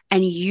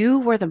 and you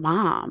were the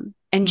mom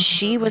and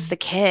she was the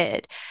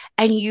kid,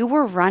 and you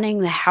were running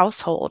the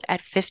household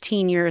at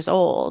 15 years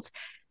old.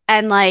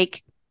 And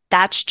like,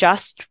 that's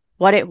just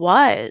what it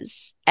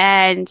was.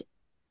 And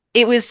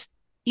it was,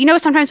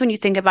 sometimes when you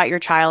think about your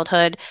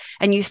childhood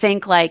and you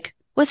think like,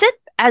 was it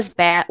as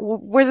bad?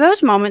 Were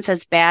those moments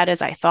as bad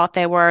as I thought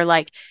they were?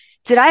 Like,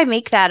 did I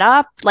make that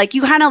up? Like,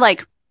 you kind of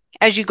like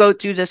as you go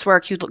through this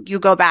work, you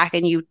go back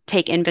and you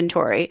take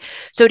inventory.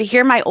 So to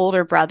hear my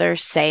older brother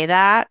say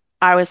that,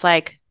 I was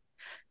like,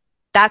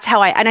 that's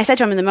how and I said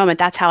to him in the moment,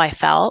 that's how I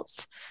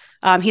felt.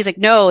 He's like,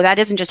 no, that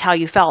isn't just how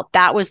you felt.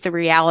 That was the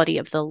reality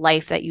of the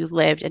life that you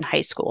lived in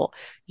high school.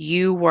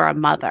 You were a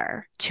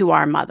mother to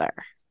our mother.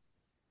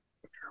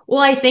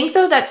 Well, I think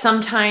though that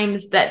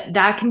sometimes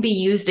that can be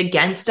used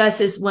against us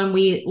is when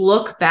we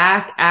look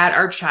back at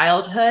our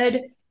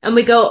childhood and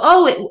we go,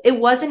 oh, it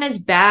wasn't as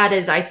bad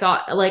as I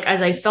thought, like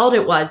as I felt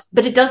it was.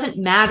 But it doesn't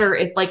matter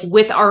if like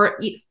with our,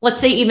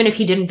 let's say, even if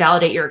he didn't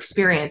validate your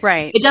experience,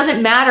 right? It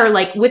doesn't matter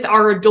like with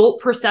our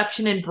adult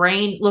perception and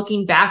brain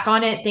looking back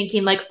on it,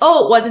 thinking like,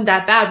 oh, it wasn't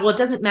that bad. Well, it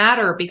doesn't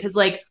matter because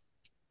like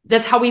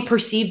that's how we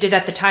perceived it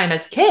at the time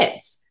as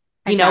kids.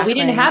 You know, we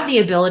didn't have the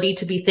ability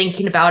to be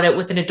thinking about it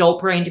with an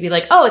adult brain to be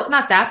like, oh, it's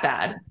not that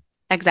bad.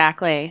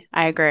 Exactly.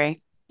 I agree.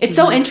 It's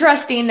so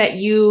interesting that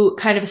you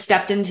kind of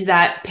stepped into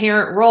that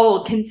parent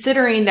role,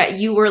 considering that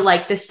you were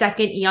like the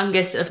second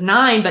youngest of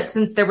 9. But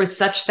since there was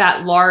such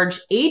that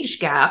large age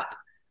gap,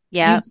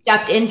 you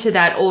stepped into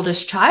that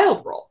oldest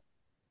child role.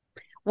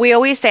 We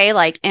always say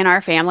like in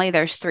our family,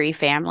 there's 3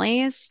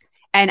 families,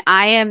 and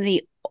I am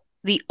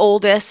the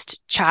oldest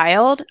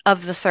child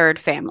of the 3rd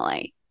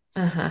family.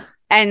 Uh-huh.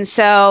 And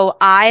so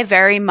I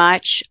very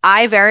much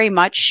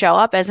show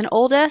up as an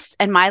oldest,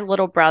 and my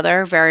little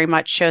brother very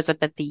much shows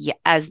up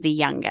as the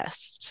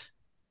youngest.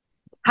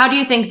 How do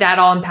you think that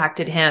all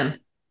impacted him?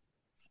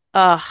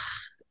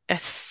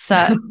 It's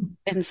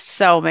in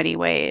so many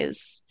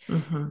ways.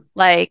 Mm-hmm.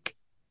 Like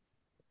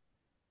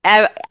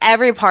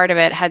every part of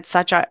it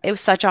it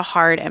was such a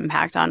hard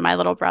impact on my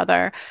little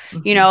brother.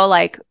 Mm-hmm. You know,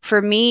 like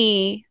for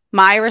me,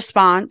 my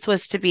response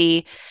was to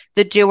be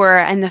the doer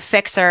and the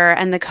fixer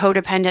and the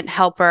codependent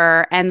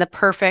helper and the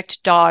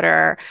perfect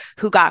daughter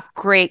who got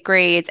great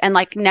grades and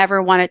like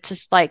never wanted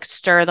to like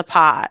stir the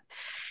pot.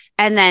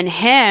 And then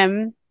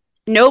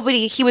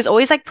he was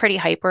always like pretty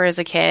hyper as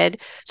a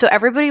kid. So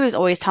everybody was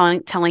always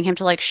telling him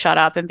to like shut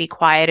up and be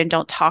quiet and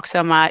don't talk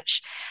so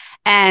much.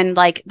 And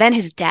like then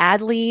his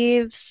dad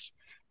leaves.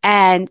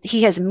 And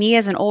he has me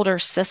as an older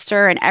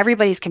sister, and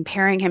everybody's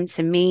comparing him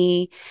to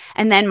me.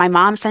 And then my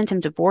mom sent him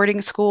to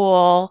boarding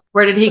school.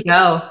 Where did he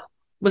go?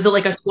 Was it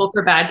like a school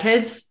for bad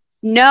kids?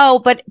 No,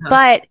 but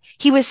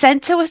he was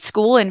sent to a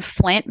school in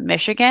Flint,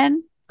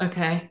 Michigan.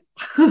 Okay.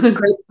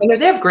 Great.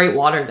 They have great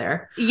water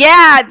there.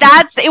 Yeah,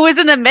 it was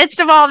in the midst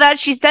of all that.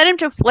 She sent him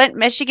to Flint,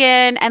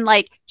 Michigan, and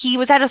like he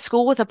was at a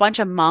school with a bunch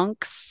of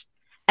monks.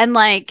 And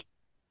like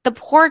the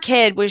poor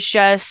kid was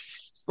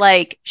just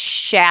like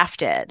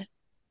shafted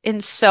in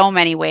so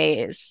many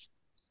ways.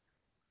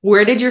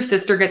 Where did your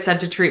sister get sent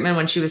to treatment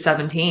when she was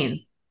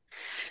 17?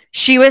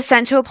 She was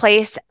sent to a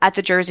place at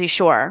the Jersey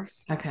Shore.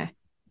 Okay.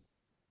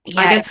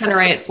 Yeah, I got sent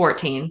her at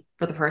 14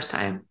 for the first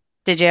time.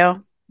 Did you?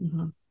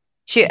 Mm-hmm.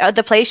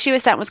 The place she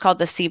was sent was called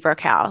the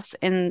Seabrook House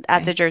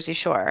at the Jersey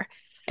Shore.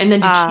 And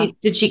then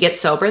did she get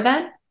sober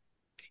then?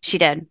 She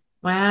did.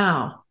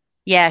 Wow.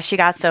 Yeah, she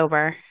got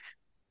sober.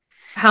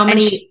 How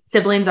many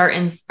siblings are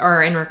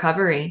in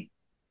recovery?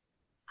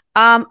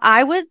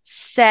 I would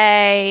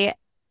say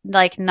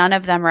like none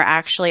of them are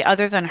actually,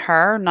 other than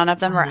her, none of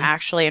them are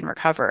actually in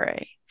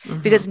recovery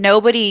because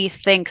nobody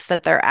thinks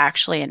that they're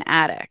actually an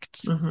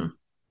addict.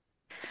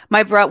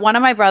 One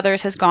of my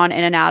brothers has gone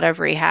in and out of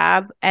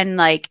rehab, and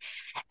like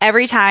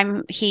every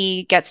time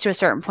he gets to a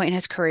certain point in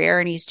his career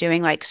and he's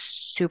doing like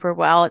super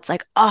well, it's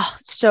like, oh,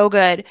 so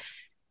good.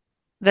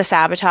 The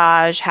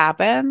sabotage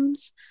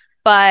happens.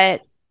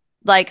 But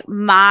like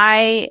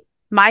my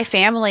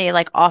family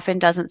like often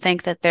doesn't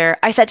think that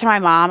I said to my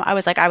mom, I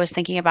was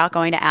thinking about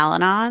going to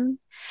Al-Anon.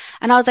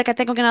 And I was like, I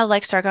think I'm going to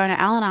like start going to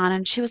Al-Anon.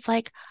 And she was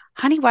like,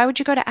 honey, why would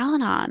you go to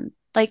Al-Anon?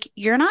 Like,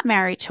 you're not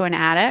married to an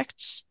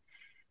addict.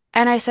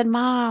 And I said,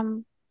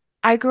 Mom,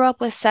 I grew up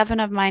with 7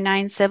 of my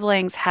 9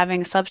 siblings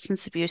having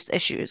substance abuse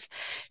issues.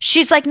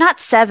 She's like, not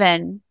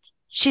 7.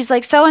 She's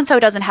like, so-and-so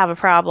doesn't have a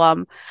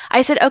problem.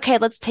 I said, okay,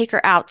 let's take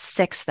her out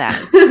 6 then.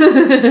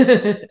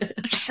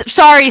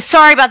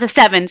 Sorry about the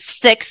 7,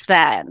 6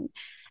 then.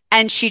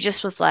 And she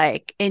just was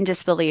like in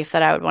disbelief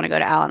that I would want to go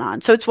to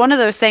Al-Anon. So it's one of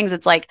those things.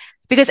 It's like,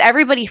 because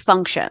everybody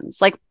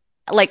functions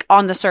like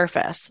on the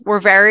surface,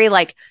 we're very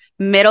like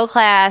middle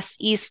class,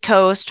 East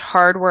Coast,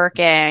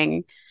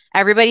 hardworking.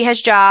 Everybody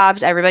has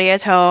jobs. Everybody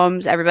has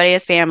homes. Everybody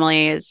has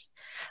families.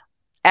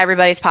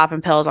 Everybody's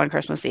popping pills on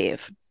Christmas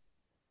Eve.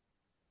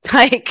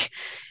 Like,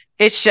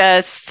 it's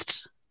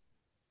just...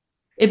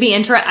 It'd be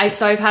interesting.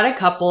 So I've had a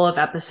couple of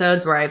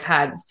episodes where I've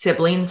had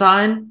siblings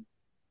on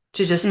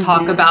to just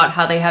talk about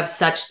how they have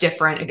such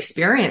different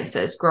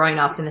experiences growing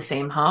up in the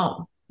same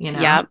home, you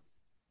know?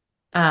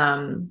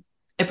 Yep.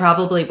 It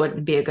probably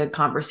wouldn't be a good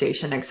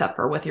conversation except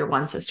for with your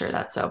one sister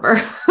that's sober.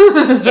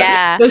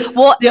 Yeah.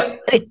 Well,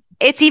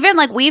 it's even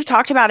like we've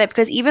talked about it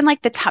because even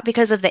like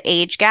because of the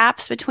age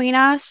gaps between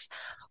us,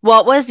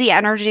 what was the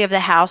energy of the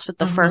house with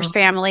the first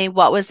family?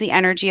 What was the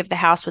energy of the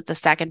house with the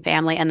second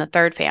family and the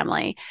third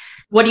family?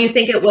 What do you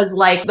think it was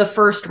like the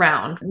first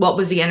round? What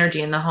was the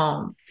energy in the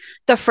home?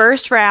 The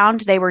first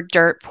round, they were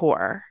dirt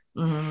poor.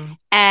 Mm-hmm.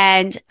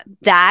 And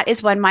that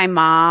is when my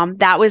mom,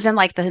 that was in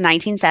like the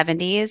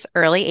 1970s,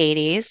 early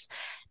 80s.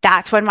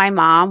 That's when my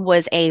mom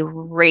was a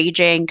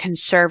raging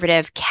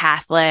conservative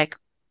Catholic,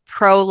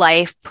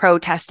 pro-life,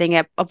 protesting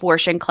at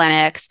abortion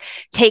clinics,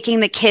 taking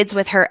the kids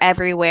with her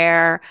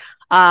everywhere.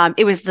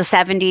 It was the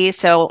 70s,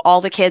 so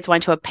all the kids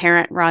went to a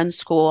parent-run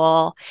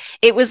school.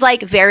 It was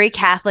like very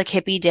Catholic,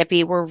 hippy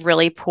dippy. We're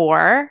really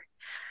poor.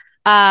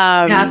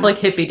 Catholic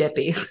hippy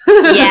dippy.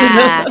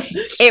 Yeah,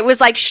 it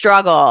was like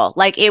struggle.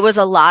 Like it was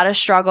a lot of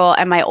struggle.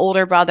 And my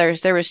older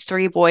brothers, there was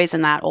three boys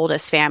in that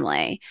oldest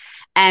family.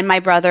 And my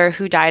brother,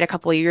 who died a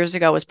couple of years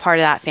ago, was part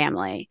of that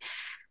family.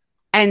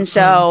 And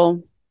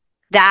so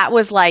that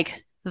was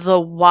like the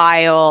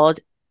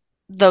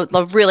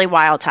really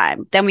wild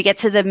time. Then we get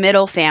to the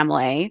middle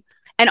family.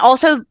 And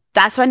also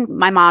that's when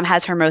my mom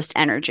has her most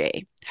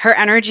energy. Her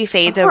energy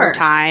fades over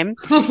time.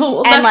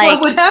 Well, and that's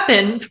like what would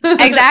happen.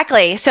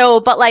 exactly.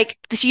 So, but like,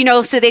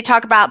 so they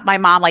talk about my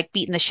mom like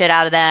beating the shit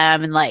out of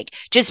them and like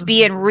just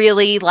being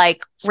really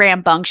like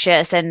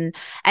rambunctious. And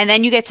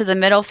then you get to the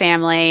middle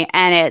family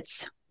and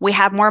we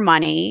have more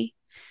money.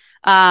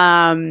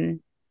 Mom's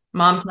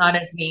not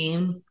as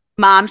mean.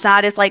 Mom's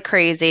not as like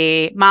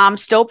crazy.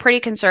 Mom's still pretty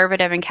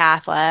conservative and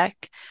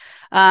Catholic.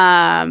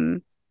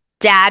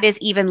 Dad is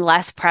even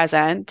less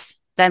present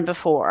than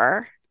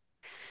before.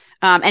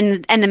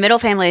 And the middle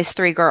family is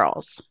three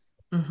girls.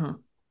 Mm-hmm.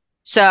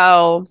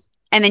 So,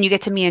 and then you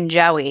get to me and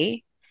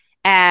Joey,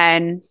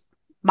 and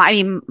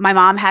my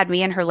mom had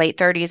me in her late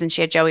 30s and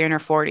she had Joey in her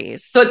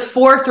 40s. So it's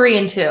 4, 3,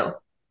 and 2.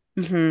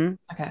 Mm-hmm.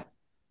 Okay.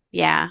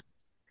 Yeah.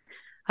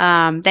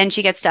 Then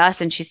she gets to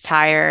us and she's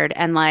tired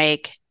and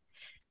like,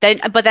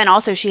 but then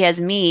also she has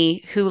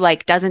me who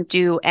like doesn't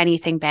do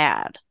anything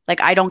bad. Like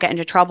I don't get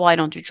into trouble. I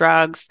don't do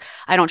drugs.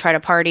 I don't try to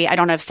party. I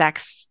don't have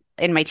sex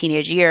in my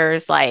teenage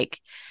years. Like,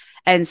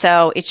 and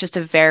so it's just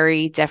a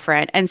very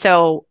different. And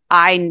so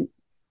I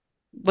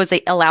was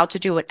allowed to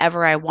do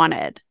whatever I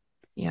wanted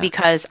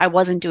because I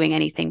wasn't doing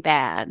anything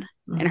bad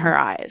in her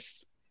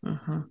eyes.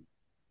 Mm-hmm.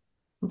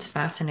 It's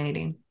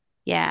fascinating.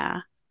 Yeah.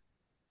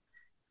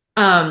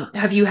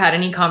 Have you had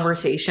any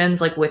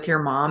conversations like with your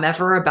mom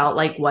ever about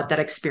like what that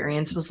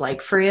experience was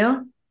like for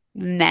you?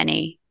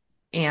 Many.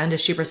 And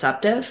is she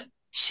receptive?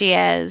 She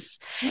is.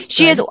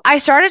 She is. I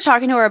started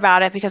talking to her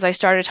about it because I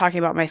started talking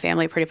about my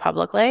family pretty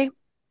publicly.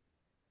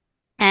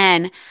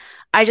 And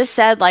I just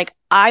said, like,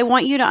 I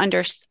want you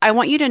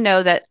to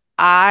know that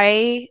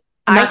I'm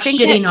not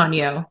shitting on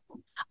you.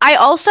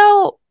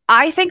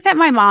 I think that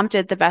my mom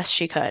did the best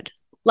she could.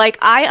 Like,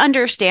 I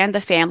understand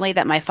the family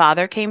that my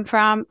father came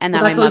from and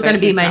that my mother going to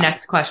be my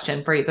next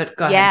question for you, but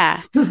go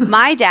ahead. Yeah.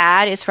 My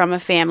dad is from a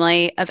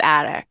family of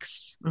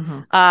addicts.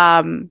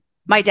 Mm-hmm.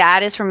 My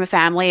dad is from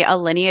a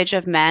lineage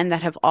of men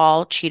that have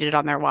all cheated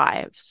on their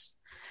wives.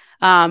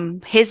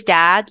 His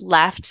dad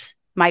left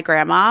my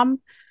grandmom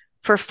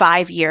for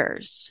 5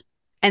 years.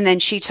 And then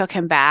she took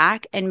him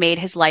back and made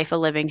his life a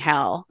living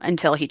hell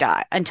until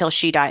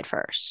she died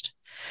first.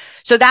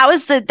 So that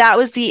was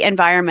the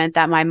environment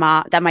that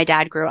my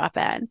dad grew up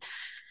in.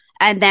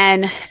 And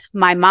then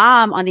my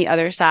mom on the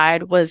other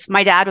side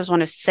my dad was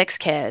one of 6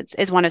 kids.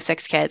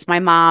 My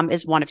mom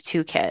is one of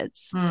 2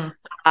 kids.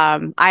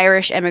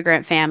 Irish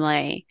immigrant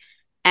family.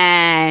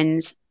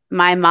 And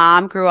my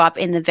mom grew up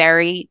in the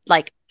very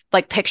like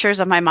pictures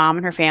of my mom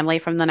and her family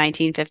from the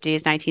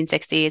 1950s,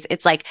 1960s.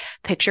 It's like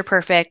picture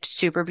perfect,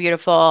 super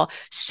beautiful,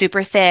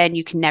 super thin.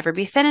 You can never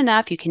be thin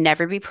enough. You can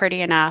never be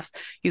pretty enough.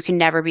 You can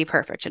never be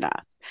perfect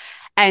enough.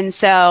 And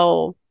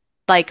so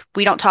like,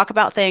 we don't talk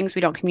about things.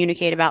 We don't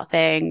communicate about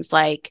things.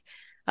 Like,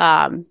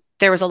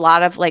 there was a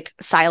lot of like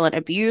silent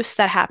abuse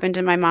that happened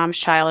in my mom's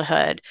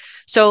childhood.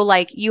 So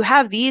like, you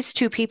have these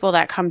 2 people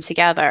that come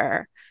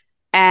together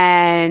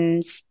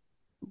and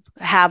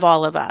have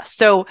all of us.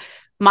 So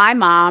my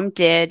mom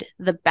did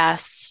the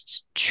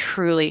best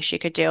truly she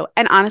could do.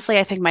 And honestly,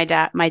 I think my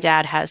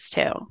dad has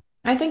too.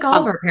 I think all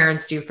of our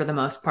parents do for the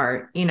most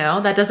part. You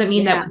know, that doesn't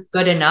mean that was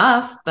good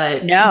enough,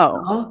 but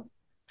no.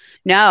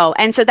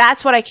 And so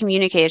that's what I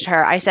communicated to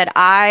her. I said,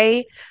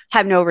 I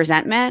have no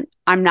resentment.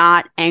 I'm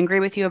not angry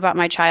with you about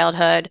my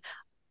childhood.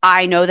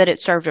 I know that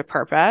it served a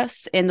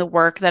purpose in the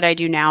work that I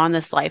do now in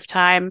this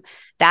lifetime.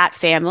 That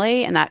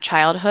family and that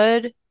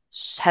childhood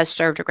has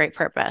served a great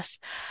purpose.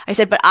 I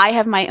said, but I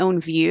have my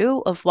own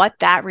view of what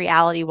that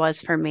reality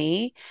was for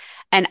me.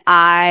 And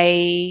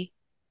I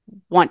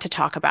want to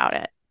talk about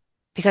it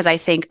because I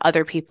think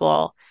other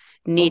people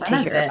need to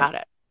hear about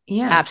it.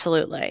 Yeah,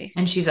 absolutely.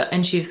 And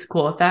she's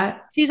cool with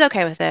that. She's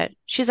okay with it.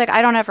 She's like,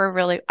 I don't ever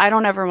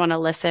want to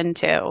listen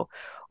to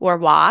or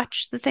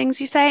watch the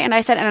things you say. And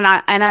I said,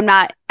 and I'm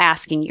not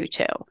asking you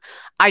to.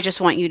 I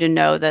just want you to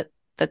know that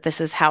this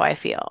is how I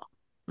feel.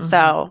 Mm-hmm.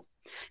 So,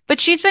 but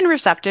she's been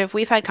receptive.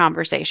 We've had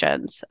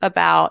conversations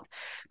about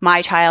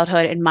my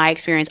childhood and my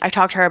experience. I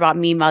talked to her about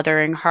me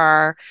mothering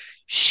her.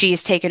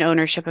 She's taken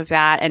ownership of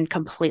that and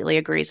completely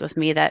agrees with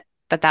me that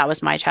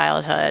was my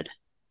childhood.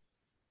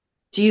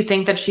 Do you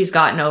think that she's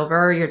gotten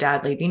over your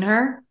dad leaving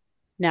her?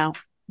 No.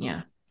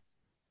 Yeah.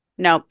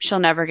 No, she'll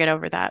never get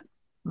over that.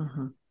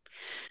 Mm-hmm.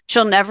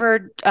 She'll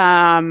never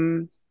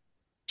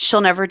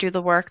do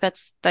the work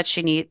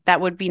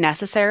that would be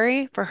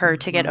necessary for her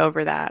to get Mm-hmm.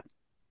 over that.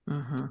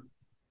 Mm-hmm.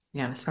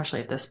 Yeah, and especially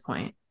at this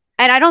point.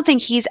 And I don't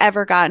think he's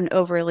ever gotten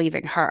over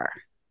leaving her.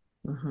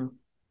 Mm-hmm.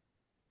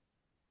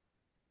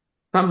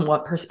 From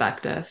what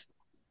perspective?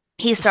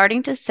 He's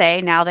starting to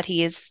say now that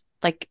he is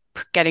like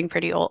getting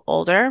pretty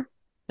older.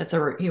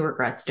 He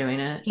regrets doing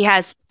it. He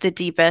has the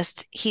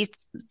deepest.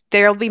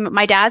 There'll be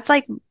my dad's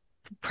like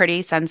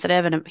pretty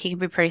sensitive and he can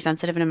be pretty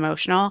sensitive and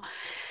emotional.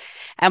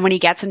 And when he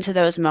gets into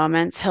those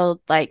moments,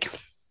 he'll like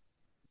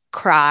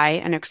cry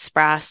and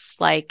express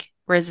like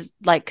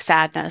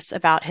sadness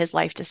about his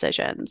life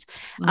decisions.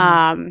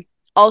 Mm.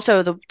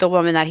 Also the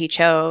woman that he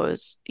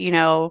chose,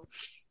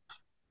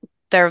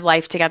 their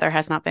life together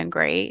has not been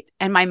great.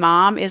 And my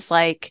mom is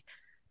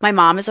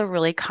a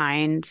really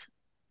kind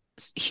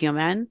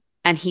human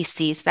and he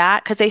sees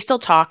that because they still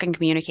talk and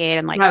communicate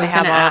and like I they was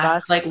going have to all of ask,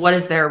 us. like, what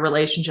is their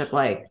relationship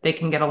like? They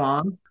can get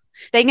along?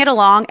 They can get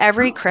along That's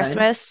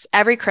good.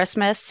 Every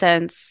Christmas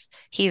since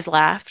he's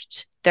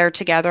left. They're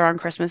together on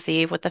Christmas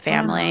Eve with the Wow.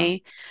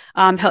 family.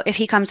 If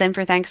he comes in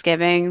for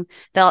Thanksgiving,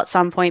 they'll at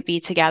some point be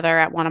together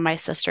at one of my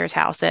sister's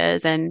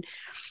houses and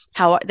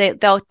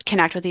they'll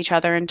connect with each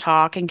other and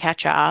talk and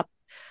catch up.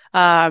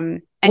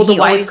 And Will the he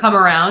wife always come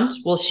around?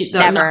 No,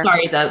 never,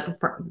 sorry,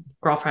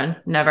 girlfriend,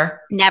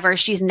 never. never,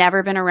 she's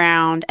never been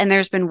around. And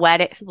there's been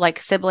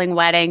like sibling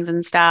weddings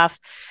and stuff.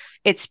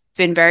 It's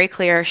been very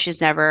clear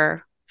she's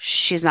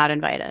not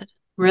invited.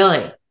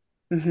 Really?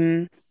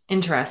 Hmm.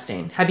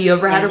 Interesting. Have you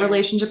ever had a Yeah.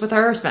 relationship with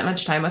her or spent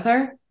much time with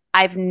her?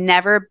 I've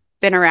never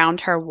been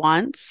around her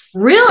once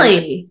since,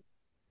 Really?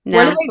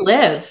 Where do no, they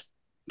live?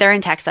 they're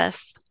in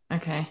Texas.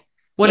 Okay.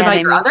 What Yeah, about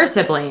they your moved. other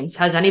siblings?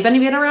 Has anybody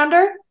been around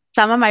her?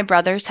 Some of my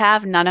brothers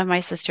have, none of my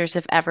sisters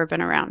have ever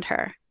been around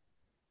her.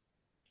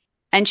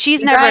 And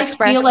she's You never guys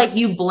feel expressed, like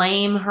you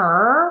blame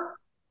her?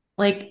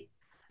 Like,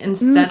 M-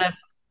 instead of,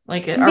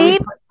 like, are we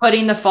maybe,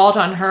 putting the fault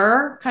on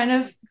her kind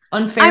of I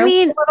unfairly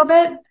mean, a little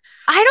bit?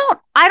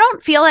 I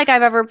don't feel like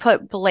I've ever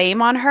put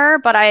blame on her,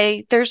 but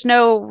there's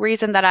no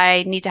reason that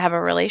I need to have a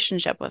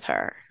relationship with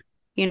her,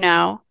 you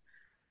know?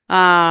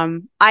 I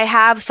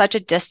have such a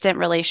distant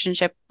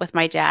relationship with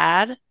my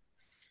dad.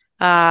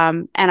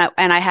 And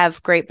I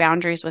have great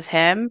boundaries with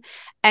him,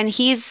 and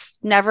he's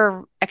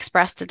never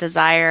expressed a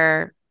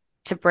desire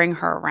to bring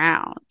her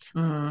around.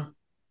 Mm,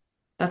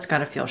 that's got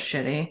to feel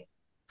shitty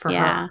for her.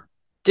 Yeah.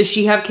 Does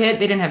she have kids?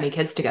 They didn't have any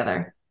kids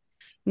together.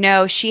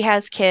 No, she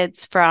has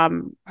kids Or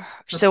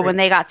so when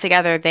they got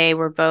together, they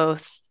were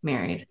both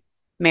married.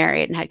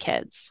 married and had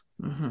kids.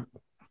 Hmm.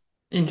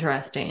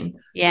 Interesting. So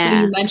you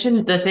Yeah.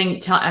 mentioned the thing,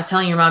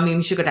 telling your mom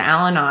you should go to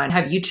Al-Anon.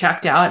 Have you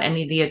checked out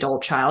any of the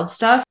adult child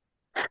stuff?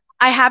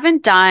 I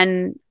haven't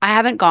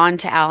gone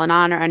to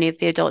Al-Anon or any of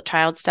the adult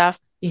child stuff.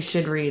 You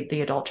should read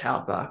the adult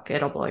child book.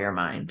 It'll blow your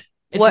mind.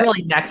 It's What?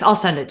 really next. I'll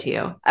send it to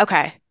you.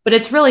 Okay. But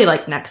it's really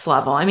like next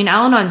level. I mean,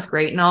 Al-Anon's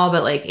great and all,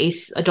 but like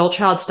adult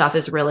child stuff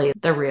is really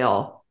the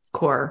real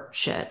core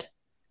shit.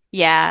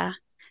 Yeah.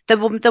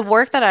 The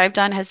work that I've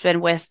done has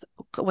been with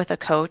a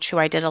coach who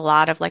I did a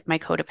lot of like my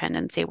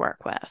codependency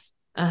work with.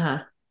 Uh-huh.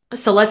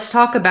 So let's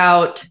talk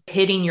about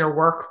hitting your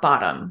work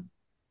bottom.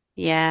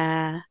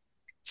 Yeah.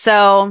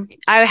 So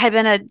I had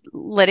been a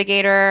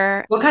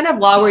litigator. What kind of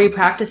law were you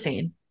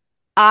practicing?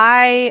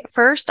 I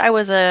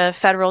was a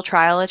federal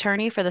trial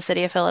attorney for the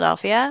city of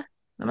Philadelphia.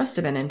 That must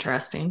have been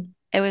interesting.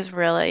 It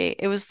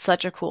was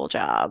such a cool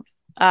job.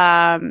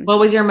 What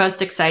was your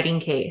most exciting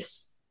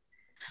case?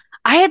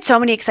 I had so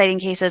many exciting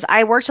cases.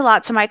 I worked a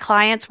lot. So my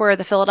clients were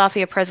the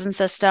Philadelphia prison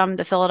system,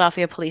 the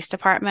Philadelphia Police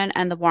Department,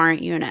 and the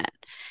warrant unit.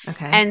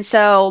 Okay. And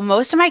so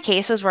most of my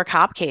cases were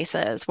cop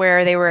cases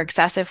where they were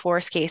excessive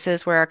force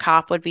cases where a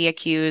cop would be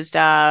accused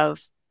of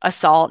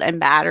assault and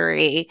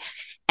battery,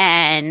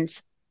 and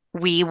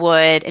we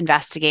would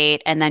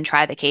investigate and then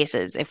try the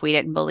cases if we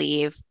didn't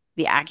believe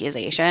the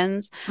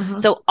accusations. Mhm.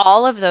 So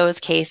all of those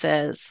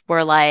cases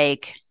were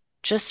like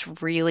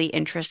just really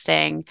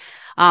interesting.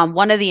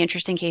 One of the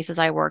interesting cases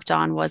I worked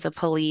on was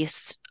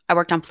I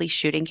worked on police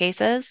shooting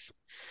cases.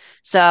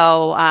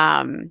 So,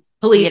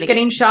 Police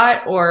getting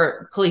shot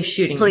or police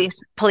shooting?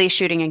 police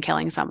shooting and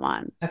killing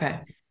someone. Okay.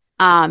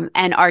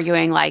 And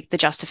arguing like the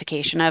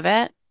justification of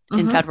it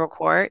in Mhm. federal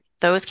court.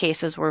 Those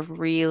cases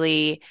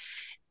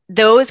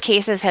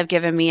have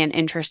given me an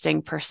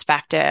interesting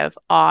perspective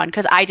on,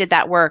 because I did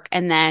that work.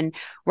 And then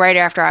right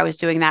after I was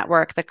doing that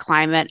work, the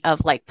climate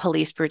of like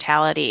police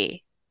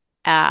brutality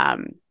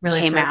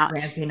Really came started out.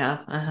 ramping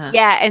up. Uh-huh.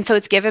 Yeah. And so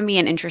it's given me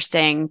an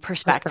interesting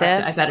Perspective.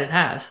 perspective. I bet it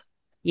has.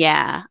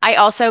 Yeah. I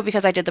also,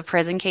 because I did the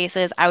prison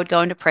cases, I would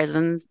go into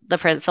prisons,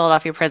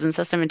 Philadelphia prison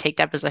system, and take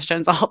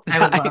depositions all the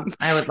time.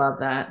 I would love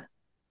that.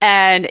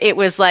 And it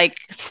was like,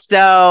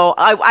 so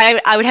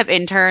I would have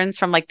interns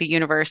from like the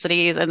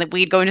universities, and then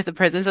we'd go into the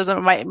prison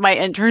system. And my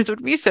interns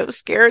would be so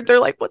scared. They're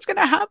like, "What's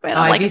gonna happen?"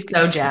 I'd be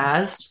so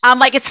jazzed. I'm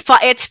like, it's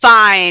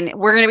fine.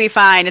 We're gonna be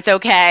fine. It's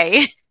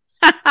okay.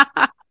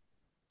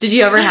 Did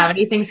you ever have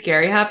anything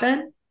scary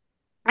happen?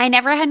 I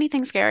never had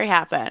anything scary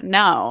happen.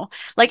 No.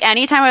 Like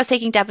anytime I was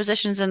taking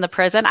depositions in the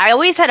prison, I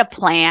always had a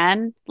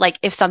plan. Like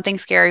if something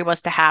scary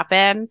was to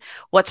happen,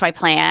 what's my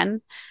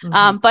plan?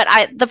 But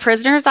the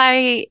prisoners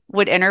I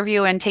would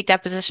interview and take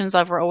depositions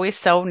of were always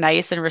so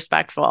nice and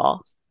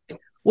respectful.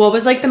 What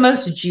was like the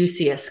most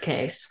juiciest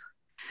case?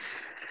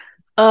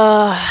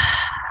 Uh,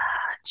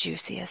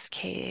 Juiciest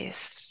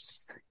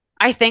case.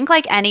 I think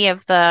like any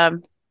of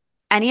the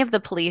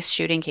police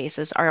shooting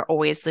cases were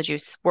always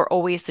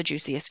the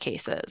juiciest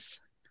cases.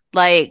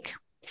 Like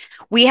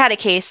we had a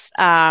case,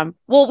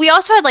 well, we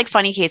also had like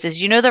funny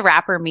cases. You know the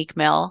rapper Meek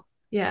Mill?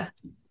 Yeah.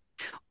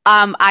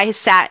 I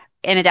sat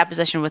in a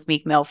deposition with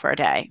Meek Mill for a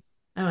day.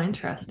 Oh,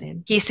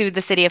 interesting. He sued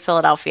the city of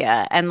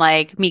Philadelphia and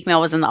like Meek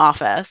Mill was in the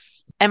office.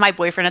 And my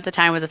boyfriend at the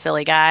time was a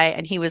Philly guy.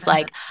 And he was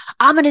like,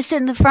 I'm going to sit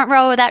in the front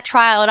row of that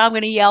trial and I'm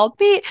going to yell,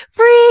 free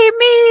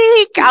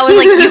Meek. I was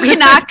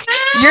like,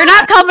 you're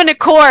not coming to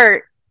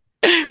court.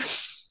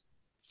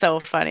 So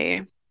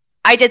funny.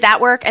 I did that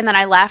work and then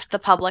I left the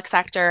public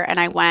sector and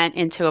I went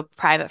into a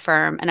private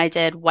firm and I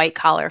did white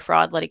collar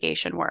fraud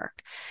litigation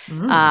work.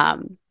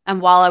 And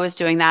while I was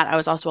doing that, I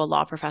was also a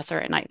law professor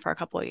at night for a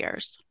couple of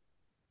years.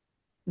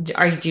 Do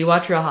you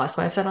watch Real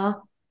Housewives at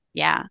all?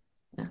 Yeah.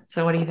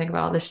 So what do you think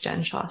about all this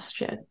Jen Shaw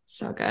shit?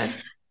 So good.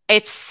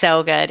 It's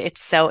so good.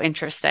 It's so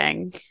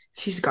interesting.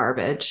 She's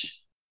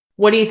garbage.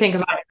 What do you think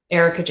about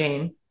Erica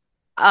Jane?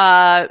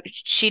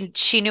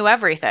 She knew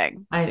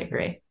everything. I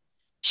agree.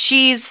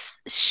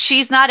 She's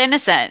not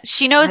innocent.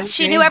 She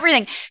knew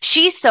everything.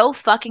 She's so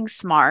fucking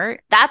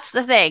smart. That's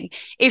the thing.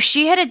 If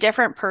she had a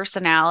different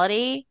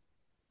personality,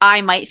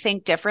 I might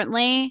think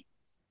differently.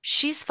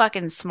 She's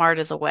fucking smart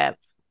as a whip.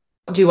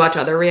 Do you watch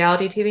other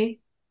reality TV?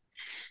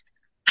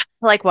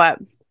 Like what?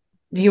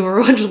 Do you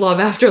ever watch Love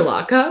After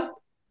Lockup?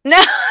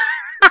 No.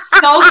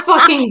 So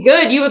fucking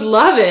good. You would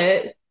love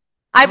it.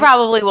 I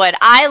probably would.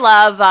 I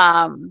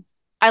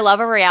love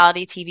a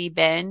reality TV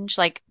binge.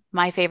 Like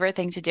my favorite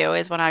thing to do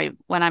is when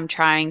I'm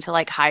trying to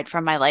like hide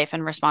from my life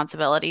and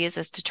responsibilities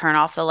is to turn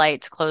off the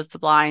lights, close the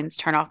blinds,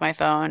 turn off my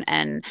phone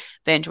and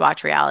binge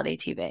watch reality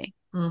TV.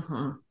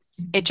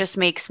 It just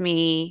makes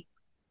me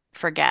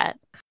forget.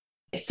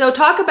 So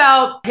talk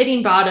about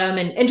hitting bottom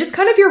and just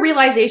kind of your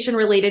realization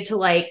related to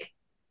like,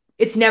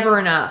 it's never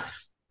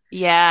enough.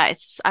 Yeah,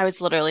 I was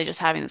literally just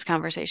having this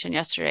conversation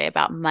yesterday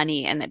about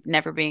money and it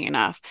never being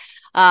enough.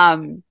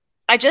 I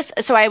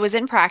was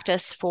in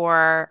practice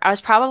I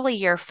was probably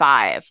year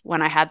 5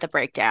 when I had the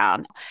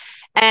breakdown.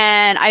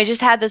 And I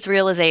just had this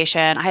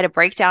realization. I had a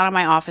breakdown on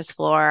my office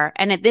floor.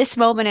 And at this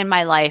moment in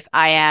my life,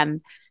 I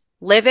am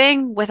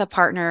living with a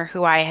partner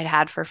who I had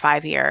had for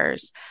 5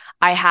 years.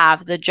 I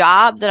have the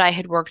job that I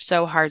had worked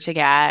so hard to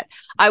get.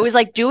 I was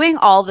like doing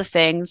all the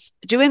things,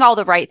 doing all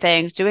the right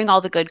things, doing all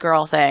the good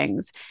girl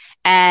things.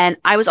 And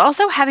I was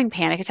also having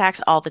panic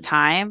attacks all the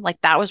time. Like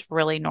that was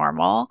really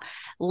normal.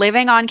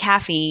 Living on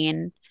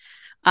caffeine.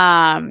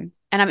 And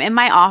I'm in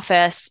my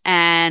office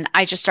and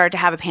I just started to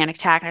have a panic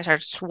attack and I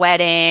started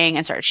sweating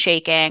and started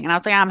shaking. And I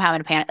was like, I'm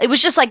having a panic. It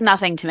was just like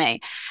nothing to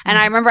me. And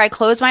I remember I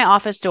closed my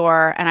office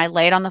door and I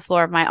laid on the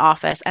floor of my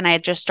office and I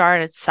had just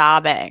started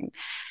sobbing.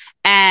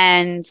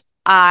 And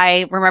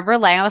I remember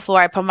laying on the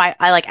floor.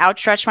 I like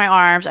outstretched my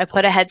arms. I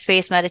put a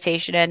headspace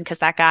meditation in because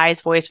that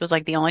guy's voice was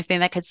like the only thing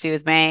that could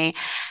soothe me.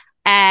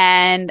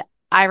 And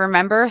I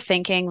remember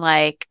thinking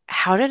like,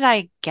 how did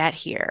I get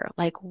here?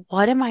 Like,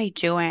 what am I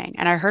doing?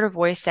 And I heard a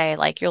voice say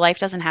like, your life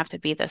doesn't have to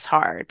be this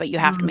hard, but you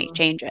have to make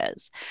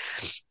changes.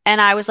 And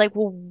I was like,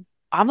 well,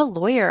 I'm a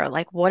lawyer.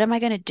 Like, what am I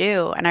going to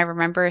do? And I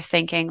remember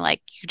thinking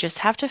like, you just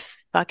have to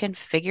fucking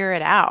figure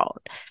it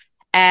out.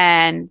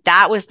 And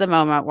that was the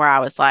moment where I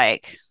was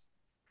like,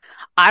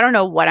 I don't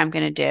know what I'm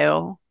going to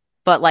do,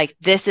 but like,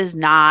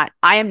 I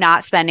am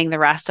not spending the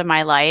rest of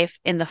my life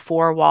in the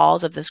 4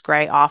 walls of this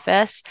gray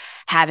office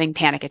having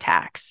panic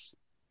attacks.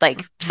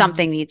 Like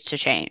something needs to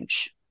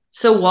change.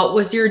 So what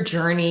was your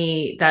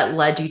journey that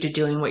led you to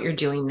doing what you're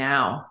doing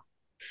now?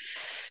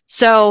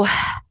 So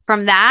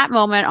from that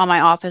moment on my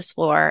office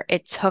floor,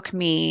 it took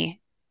me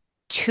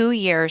 2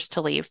 years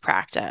to leave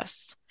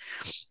practice.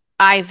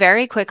 I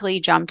very quickly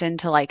jumped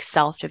into like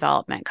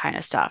self-development kind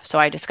of stuff. So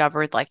I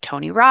discovered like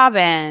Tony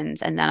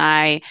Robbins, and then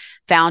I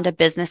found a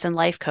business and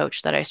life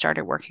coach that I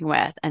started working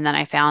with. And then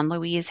I found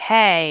Louise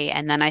Hay,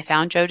 and then I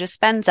found Joe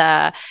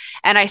Dispenza,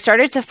 and I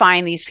started to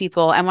find these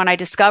people. And when I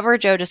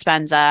discovered Joe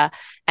Dispenza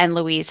and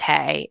Louise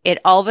Hay, it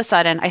all of a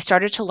sudden, I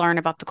started to learn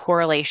about the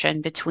correlation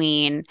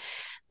between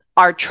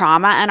our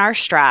trauma and our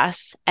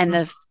stress and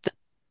the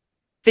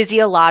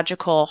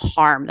physiological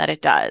harm that it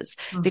does,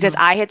 because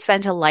I had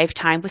spent a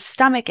lifetime with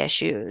stomach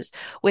issues,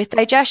 with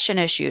digestion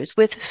issues,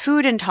 with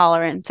food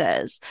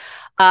intolerances,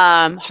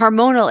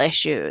 hormonal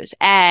issues.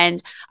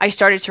 And I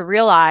started to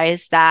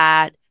realize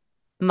that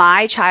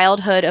my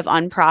childhood of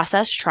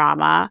unprocessed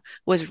trauma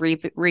was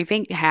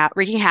wreaking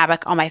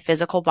havoc on my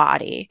physical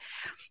body.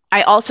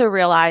 I also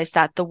realized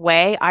that the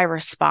way I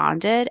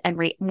responded and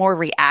more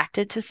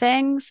reacted to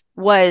things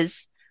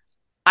was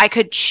I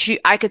could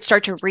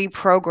start to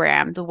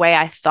reprogram the way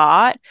I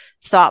thought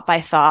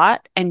by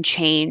thought, and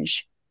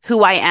change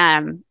who I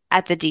am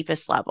at the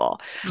deepest level.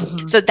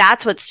 Mm-hmm. So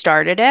that's what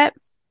started it.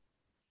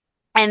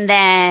 And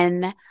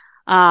then,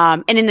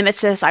 and in the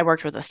midst of this, I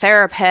worked with a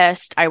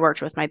therapist. I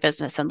worked with my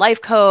business and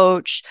life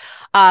coach.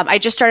 I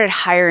just started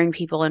hiring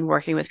people and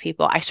working with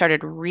people. I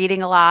started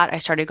reading a lot. I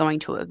started going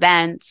to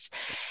events.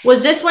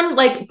 Was this one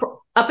like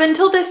up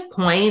until this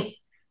point,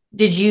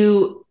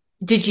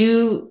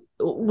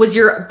 was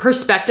your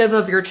perspective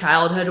of your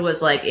childhood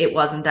was like, it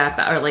wasn't that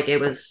bad, or like it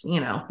was,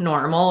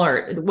 normal?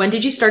 Or when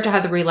did you start to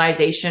have the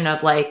realization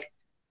of like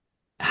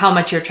how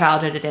much your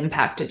childhood had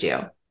impacted you?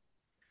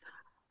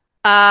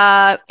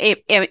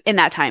 In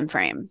that time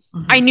frame.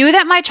 Mm-hmm. I knew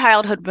that my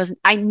childhood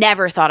I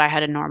never thought I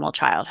had a normal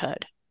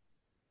childhood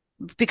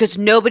because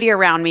nobody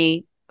around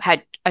me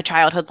had a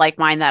childhood like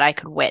mine that I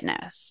could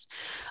witness.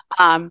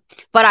 But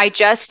I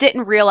just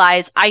didn't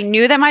realize, I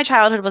knew that my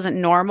childhood wasn't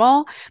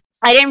normal.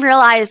 I didn't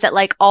realize that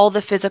like all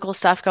the physical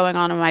stuff going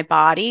on in my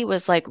body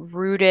was like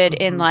rooted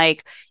in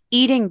like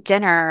eating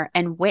dinner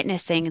and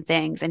witnessing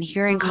things and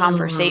hearing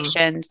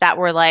conversations that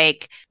were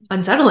like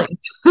unsettling,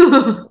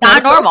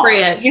 not normal,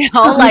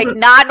 like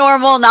not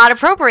normal, not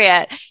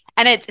appropriate.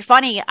 And it's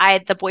funny,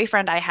 the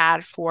boyfriend I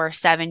had for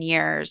 7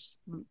 years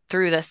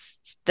through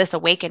this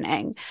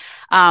awakening,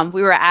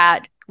 we were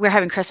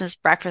having Christmas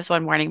breakfast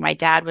one morning. My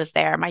dad was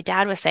there. My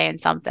dad was saying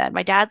something.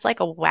 My dad's like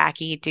a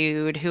wacky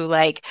dude who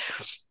like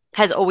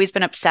has always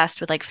been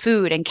obsessed with like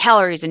food and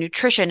calories and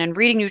nutrition and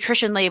reading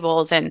nutrition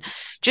labels and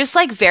just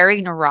like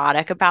very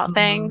neurotic about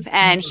things.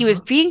 And he was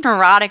being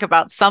neurotic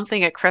about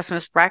something at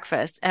Christmas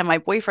breakfast. And my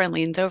boyfriend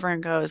leans over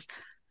and goes,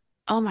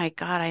 "Oh my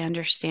God, I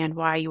understand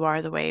why you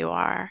are the way you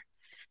are."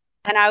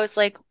 And I was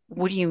like,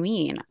 "What do you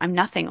mean? I'm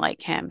nothing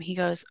like him." He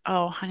goes,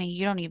 "Oh, honey,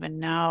 you don't even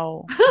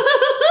know."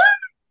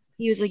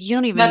 He was like, "You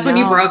don't even know." That's when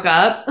you broke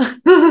up?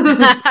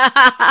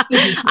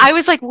 I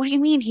was like, "What do you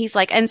mean?" He's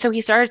like, and so he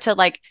started to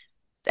like,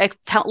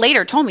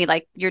 later told me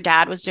like, "Your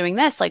dad was doing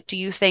this. Like, do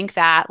you think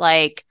that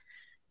like,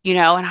 And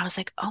I was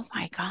like, "Oh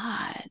my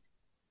God."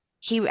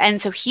 And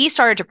so he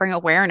started to bring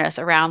awareness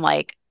around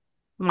like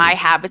my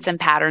habits and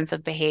patterns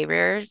of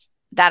behaviors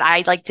that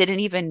I like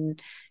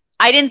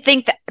I didn't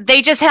think that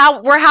they just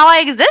were how I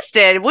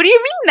existed. What do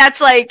you mean?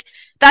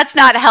 That's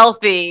not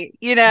healthy,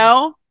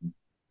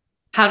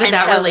 How did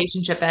that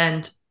relationship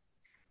end?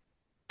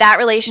 That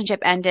relationship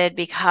ended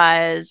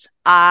because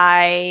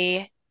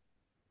I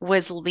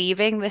was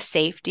leaving the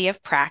safety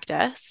of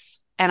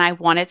practice and I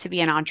wanted to be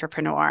an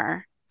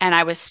entrepreneur and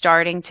I was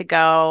starting to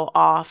go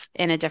off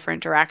in a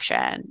different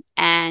direction.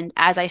 And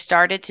as I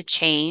started to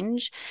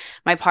change,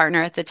 my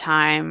partner at the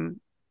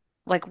time,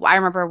 like I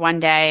remember one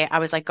day I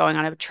was like going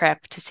on a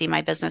trip to see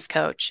my business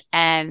coach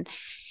and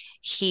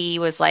he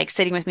was like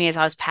sitting with me as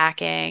I was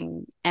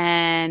packing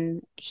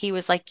and he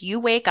was like,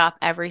 "You wake up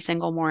every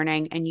single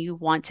morning and you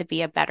want to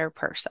be a better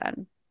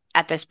person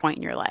at this point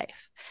in your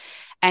life."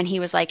 And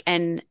he was like,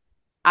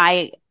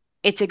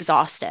 it's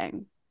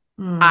exhausting.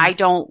 I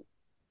don't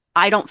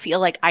feel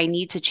like I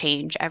need to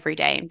change every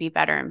day and be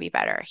better and be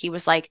better. He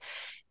was like,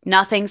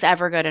 "Nothing's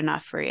ever good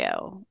enough for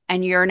you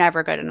and you're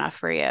never good enough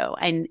for you.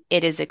 And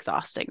it is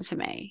exhausting to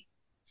me."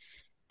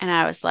 And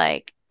I was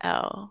like,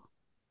 "Oh,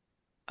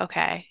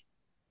 okay.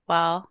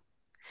 Well,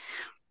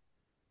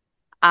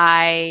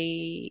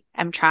 I'm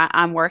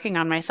working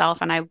on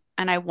myself and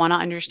I want to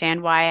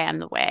understand why I am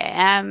the way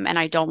I am. And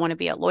I don't want to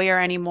be a lawyer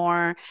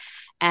anymore.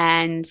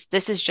 And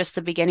this is just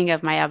the beginning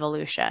of my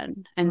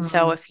evolution. And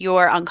so if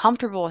you're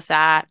uncomfortable with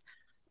that,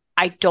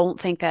 I don't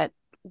think that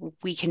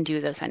we can do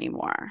this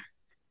anymore."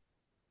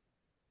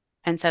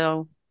 And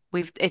so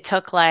it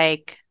took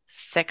like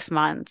 6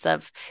 months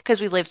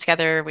because we lived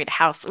together, we had a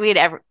house, we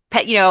had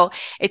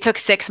it took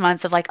 6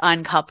 months of like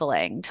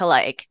uncoupling to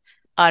like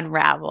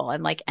unravel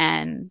and like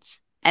end.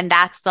 And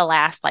that's the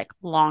last like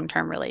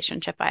long-term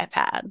relationship I've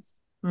had.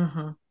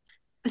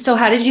 So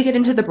how did you get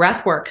into the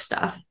breathwork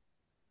stuff?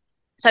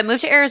 So I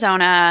moved to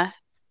Arizona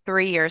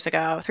 3.5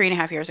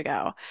 years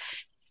ago.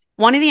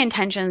 One of the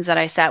intentions that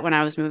I set when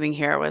I was moving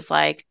here was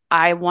like,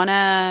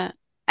 and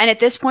at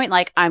this point,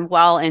 like I'm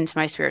well into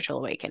my spiritual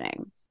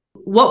awakening.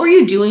 What were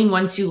you doing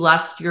when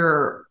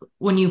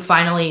you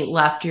finally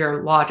left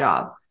your law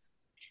job?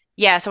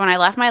 Yeah. So when I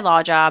left my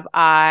law job,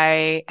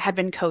 I had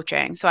been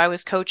coaching. So I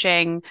was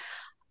coaching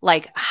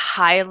like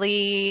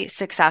highly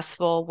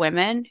successful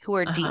women who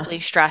are deeply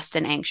stressed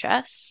and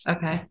anxious.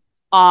 Okay.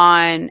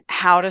 On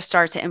how to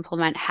start to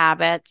implement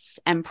habits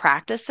and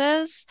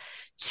practices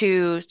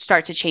to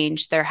start to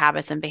change their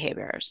habits and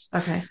behaviors.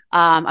 Okay.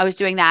 I was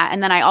doing that.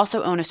 And then I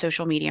also own a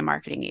social media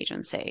marketing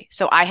agency.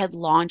 So I had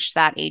launched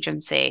that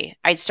agency.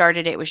 I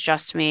started, it was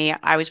just me.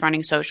 I was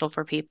running social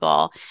for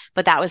people,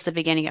 but that was the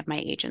beginning of my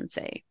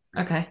agency.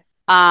 Okay.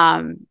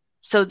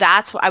 So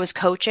that's what I was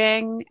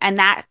coaching, and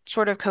that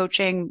sort of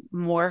coaching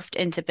morphed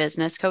into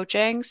business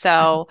coaching.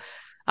 So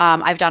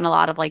I've done a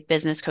lot of like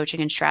business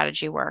coaching and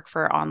strategy work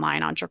for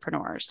online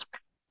entrepreneurs.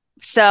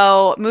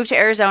 So moved to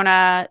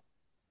Arizona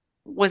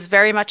was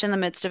very much in the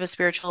midst of a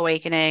spiritual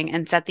awakening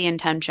and set the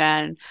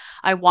intention.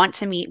 I want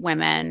to meet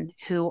women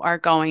who are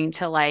going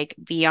to like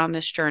be on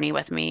this journey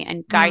with me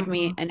and guide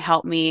me and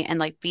help me and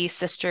like be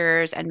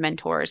sisters and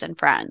mentors and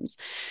friends.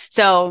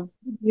 So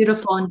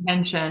Beautiful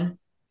intention.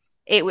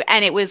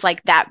 it was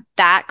like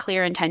that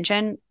clear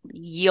intention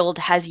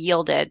has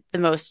yielded the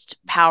most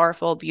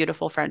powerful,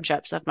 beautiful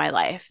friendships of my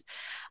life.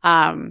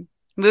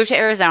 Moved to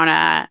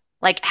Arizona.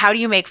 Like, how do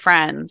you make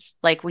friends?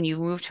 Like when you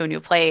move to a new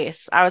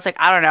place, I was like,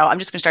 I don't know. I'm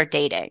just gonna start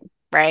dating,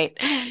 right?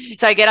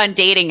 So I get on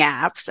dating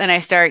apps and I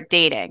start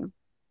dating.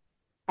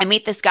 I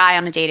meet this guy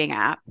on a dating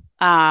app.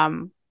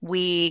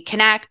 We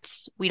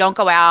connect. We don't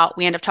go out.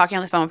 We end up talking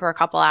on the phone for a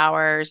couple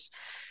hours.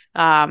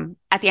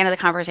 At the end of the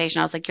conversation,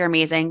 I was like, "You're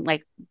amazing.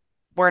 Like,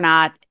 we're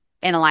not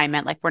in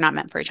alignment. Like, we're not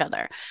meant for each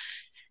other."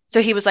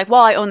 So he was like,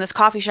 "Well, I own this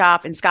coffee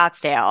shop in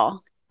Scottsdale.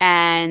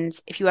 And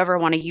if you ever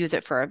want to use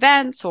it for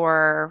events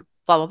or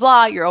blah, blah,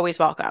 blah, you're always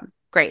welcome."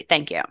 Great.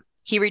 Thank you.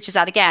 He reaches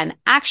out again.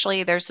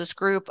 Actually, there's this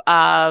group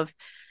of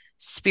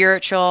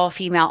spiritual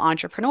female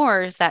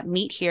entrepreneurs that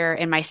meet here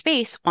in my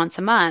space once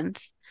a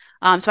month.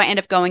 So I end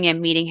up going in,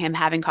 meeting him,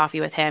 having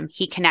coffee with him.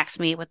 He connects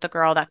me with the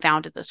girl that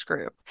founded this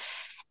group.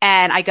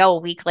 And I go a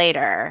week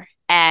later,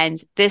 and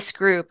this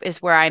group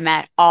is where I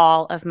met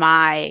all of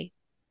my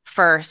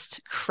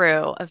first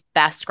crew of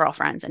best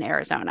girlfriends in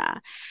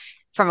Arizona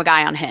from a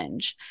guy on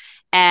Hinge.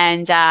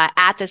 And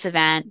at this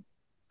event,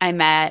 I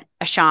met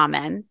a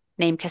shaman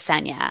named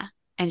Ksenia,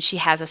 and she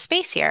has a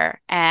space here.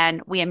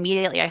 And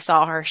I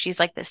saw her. She's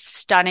like this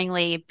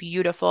stunningly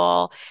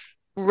beautiful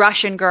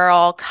Russian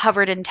girl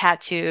covered in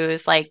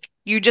tattoos. Like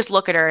you just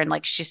look at her and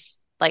like she's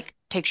like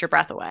takes your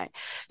breath away.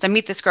 So I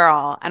meet this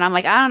girl and I'm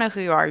like, I don't know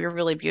who you are. You're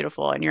really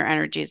beautiful and your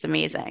energy is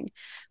amazing.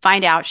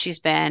 Find out she's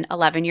been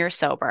 11 years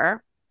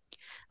sober,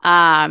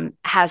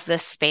 has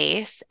this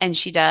space, and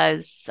she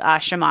does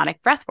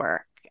shamanic breath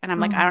work. And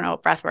I'm like, I don't know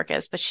what breath work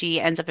is, but she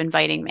ends up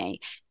inviting me.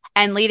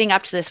 And leading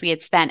up to this, we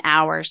had spent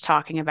hours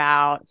talking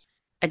about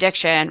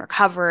addiction,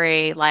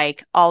 recovery,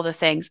 like all the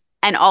things.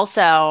 And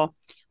also,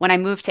 when I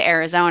moved to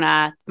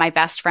Arizona, my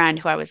best friend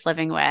who I was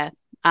living with,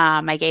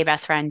 my gay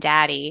best friend,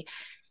 Daddy,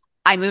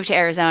 I moved to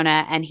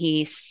Arizona and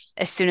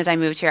as soon as I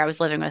moved here, I was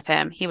living with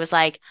him. He was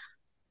like,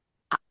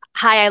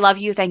 "Hi, I love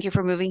you. Thank you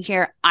for moving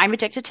here. I'm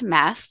addicted to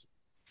meth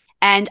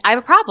and I have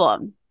a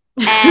problem."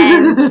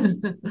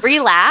 And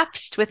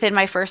relapsed within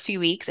my first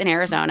few weeks in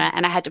Arizona.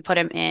 And I had to put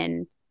him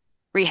in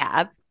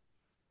rehab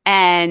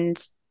and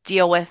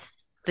deal with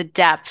the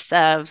depths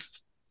of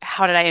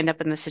how did I end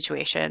up in this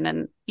situation?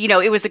 And,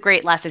 it was a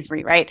great lesson for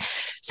me, right?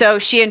 So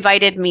she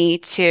invited me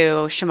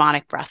to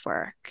shamanic breath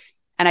work.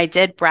 And I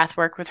did breath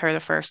work with her the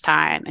first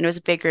time. And it was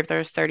a big group. There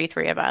was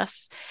 33 of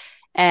us.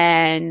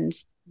 And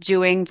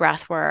doing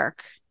breath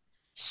work,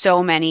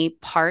 so many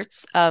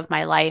parts of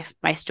my life,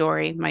 my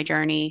story, my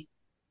journey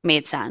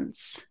made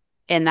sense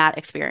in that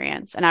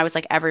experience. And I was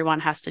like, everyone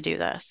has to do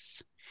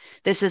this.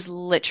 This is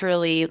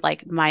literally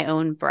like my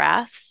own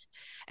breath.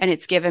 And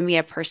it's given me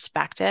a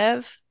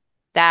perspective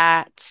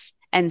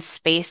and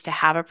space to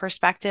have a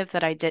perspective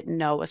that I didn't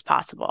know was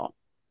possible.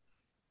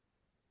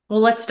 Well,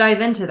 let's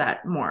dive into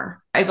that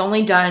more. I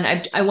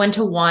went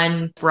to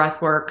one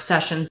breathwork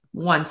session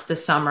once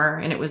this summer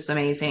and it was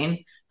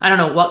amazing. I don't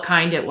know what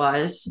kind it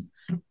was,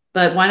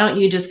 but why don't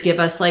you just give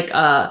us like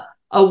a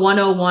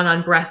 101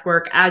 on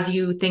breathwork as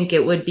you think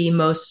it would be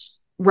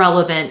most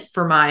relevant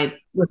for my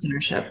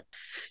listenership?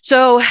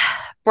 So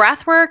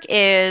breathwork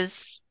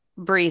is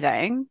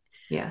breathing,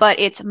 yes, but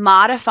it's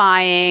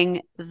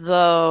modifying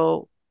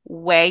the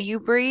way you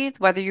breathe,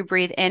 whether you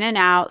breathe in and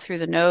out through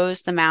the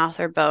nose, the mouth,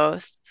 or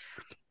both,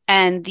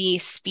 and the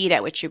speed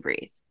at which you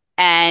breathe.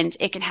 And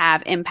it can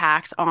have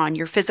impacts on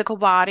your physical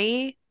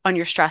body, on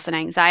your stress and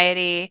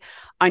anxiety,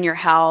 on your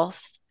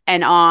health,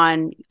 and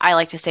on, I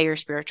like to say, your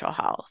spiritual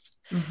health.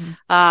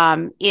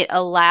 It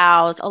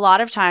allows a lot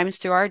of times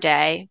through our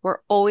day, we're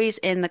always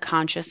in the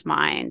conscious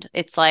mind.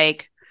 It's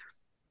like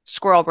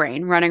squirrel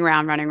brain running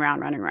around, running around,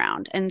 running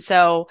around. And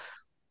so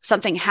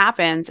something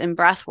happens in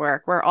breath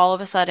work where all of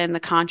a sudden the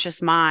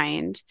conscious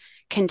mind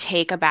can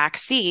take a back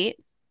seat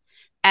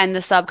and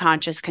the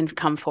subconscious can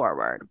come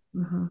forward.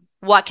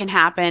 What can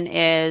happen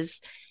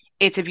is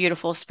it's a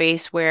beautiful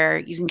space where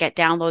you can get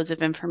downloads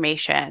of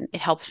information.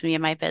 It helps me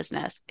in my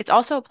business. It's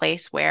also a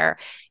place where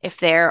if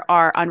there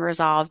are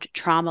unresolved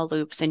trauma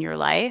loops in your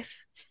life,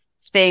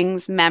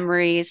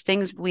 memories,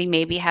 things we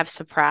maybe have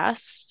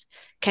suppressed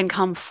can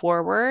come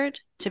forward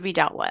to be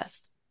dealt with.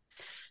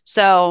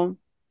 So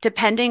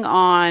depending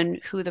on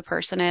who the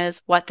person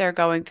is, what they're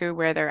going through,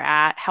 where they're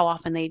at, how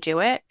often they do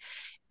it,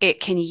 it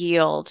can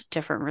yield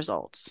different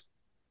results.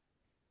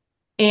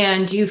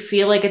 And do you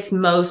feel like it's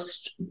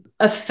most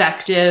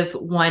effective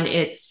when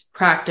it's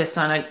practiced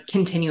on a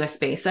continuous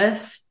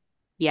basis?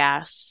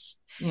 Yes.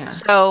 Yeah.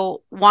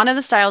 So one of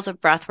the styles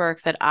of breath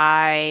work that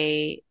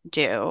I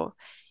do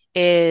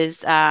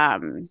is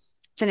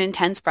it's It's an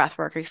intense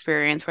breathwork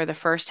experience where the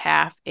first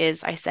half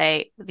is, I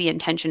say, the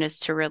intention is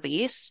to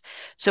release.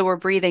 So we're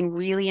breathing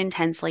really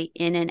intensely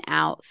in and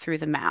out through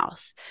the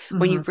mouth.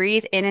 When you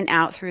breathe in and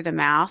out through the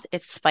mouth,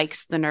 it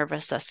spikes the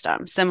nervous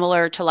system,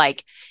 similar to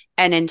like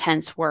an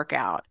intense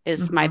workout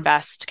is my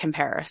best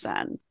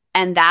comparison.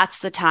 And that's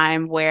the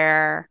time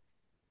where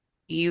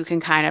you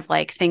can kind of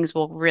like things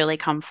will really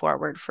come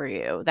forward for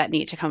you that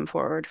need to come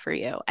forward for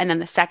you. And then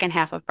the second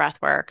half of breath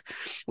work,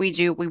 we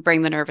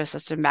bring the nervous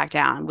system back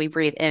down. We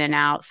breathe in and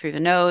out through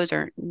the nose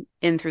or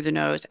in through the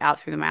nose,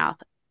 out through the mouth,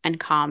 and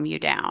calm you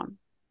down.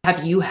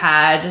 Have you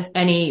had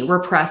any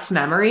repressed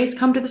memories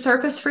come to the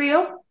surface for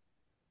you?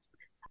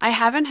 I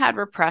haven't had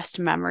repressed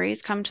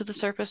memories come to the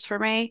surface for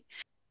me.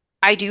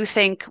 I do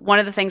think one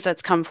of the things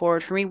that's come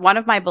forward for me, one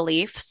of my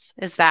beliefs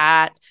is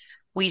that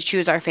we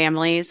choose our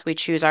families. We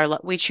choose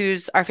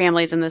our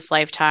families in this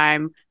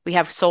lifetime. We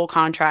have soul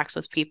contracts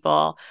with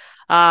people.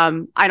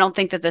 I don't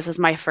think that this is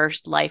my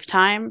first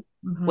lifetime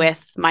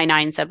with my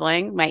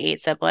 8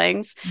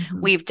 siblings.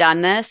 We've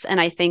done this. And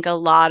I think a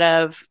lot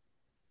of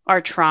our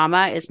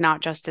trauma is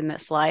not just in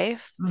this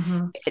life.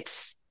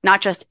 It's not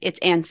just it's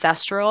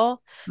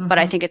ancestral, but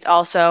I think it's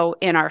also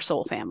in our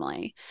soul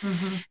family.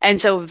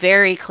 And so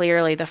very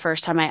clearly, the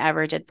first time I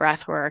ever did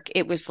breath work,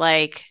 it was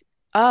like,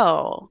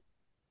 oh,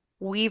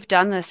 we've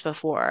done this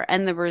before.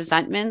 And the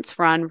resentments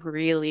run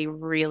really,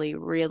 really,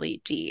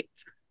 really deep.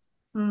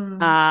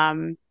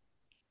 And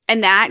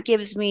that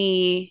gives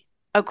me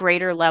a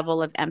greater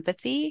level of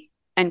empathy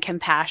and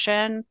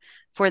compassion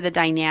for the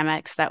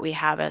dynamics that we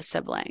have as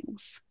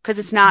siblings. Because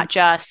it's not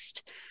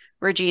just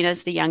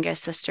Regina's the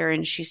youngest sister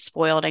and she's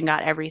spoiled and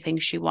got everything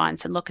she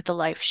wants and look at the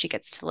life she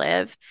gets to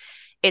live.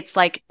 It's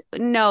like,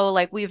 no,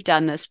 like we've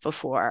done this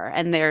before.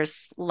 And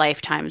there's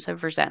lifetimes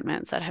of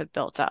resentments that have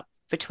built up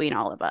between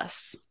all of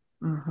us.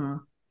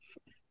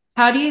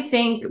 How do you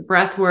think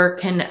breath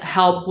work can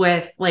help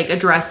with like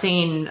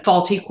addressing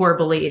faulty core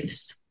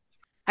beliefs?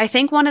 I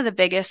think one of the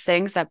biggest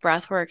things that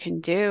breath work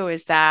can do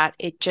is that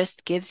it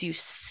just gives you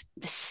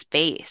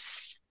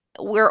space.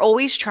 We're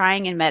always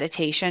trying in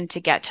meditation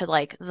to get to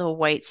like the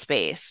white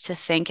space, to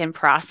think and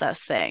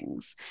process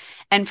things.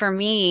 And for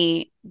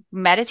me,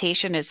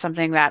 meditation is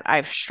something that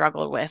I've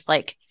struggled with,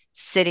 like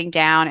sitting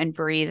down and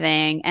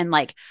breathing and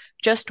like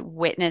just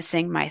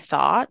witnessing my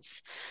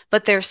thoughts.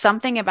 But there's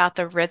something about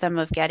the rhythm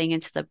of getting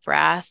into the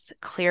breath,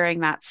 clearing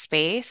that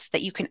space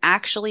that you can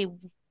actually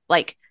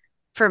like,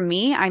 for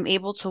me, I'm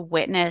able to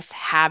witness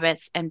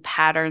habits and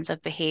patterns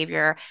of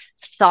behavior,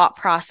 thought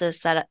processes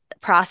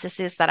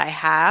that I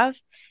have,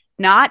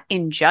 not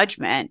in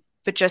judgment,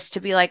 but just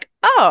to be like,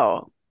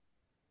 oh,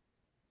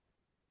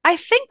 I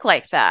think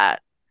like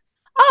that.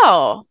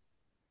 Oh,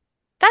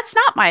 that's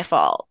not my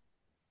fault.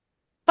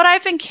 But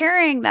I've been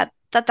carrying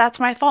that's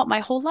my fault my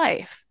whole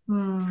life.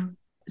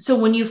 So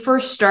when you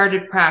first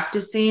started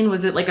practicing,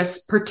 was it like a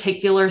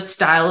particular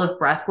style of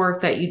breath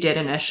work that you did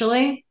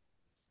initially?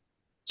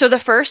 So the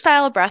first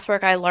style of breath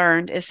work I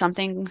learned is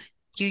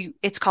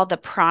it's called the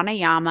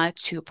pranayama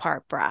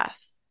 2-part breath.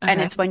 Okay.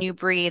 And it's when you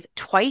breathe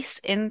twice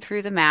in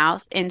through the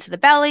mouth, into the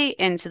belly,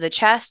 into the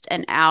chest,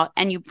 and out,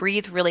 and you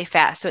breathe really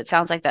fast. So it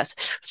sounds like this.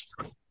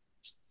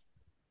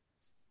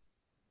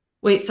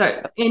 Wait,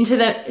 sorry.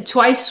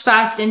 Twice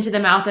fast into the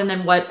mouth, and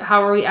then what?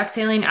 How are we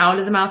exhaling out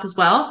of the mouth as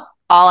well?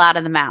 All out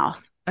of the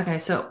mouth. Okay,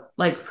 so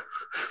like,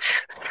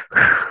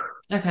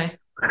 okay.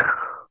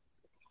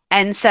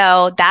 And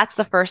so that's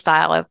the first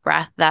style of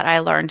breath that I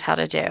learned how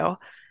to do.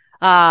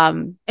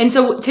 And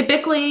so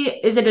typically,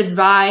 is it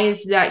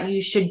advised that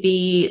you should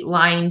be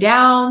lying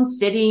down,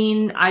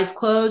 sitting, eyes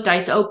closed,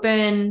 eyes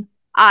open?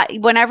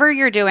 Whenever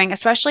you're doing,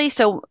 especially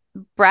so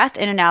breath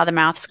in and out of the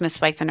mouth is going to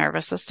spike the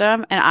nervous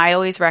system. And I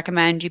always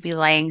recommend you be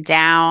laying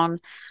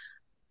down,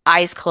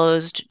 eyes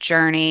closed,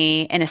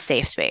 journey in a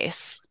safe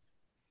space.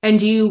 And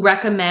do you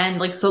recommend,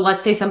 like, so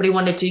let's say somebody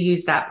wanted to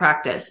use that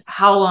practice,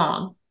 how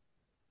long?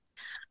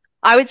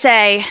 I would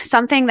say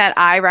something that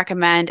I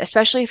recommend,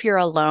 especially if you're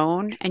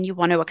alone and you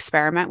want to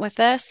experiment with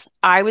this,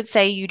 I would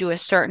say you do a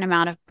certain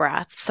amount of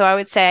breath. So I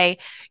would say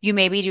you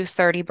maybe do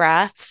 30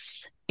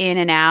 breaths in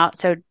and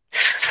out. So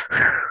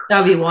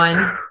that would be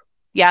one.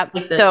 Yep.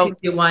 Like the so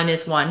 2-2-1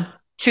 is one.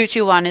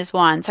 2-2-1 is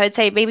one. So I'd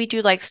say maybe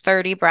do like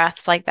 30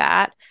 breaths like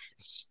that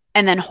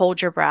and then hold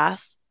your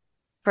breath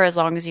for as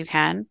long as you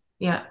can.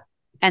 Yeah.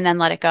 And then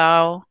let it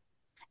go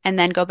and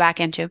then go back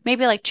into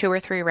maybe like 2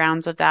 or 3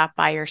 rounds of that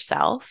by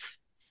yourself.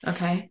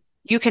 Okay.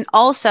 You can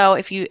also,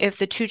 if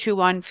the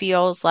 2-2-1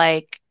 feels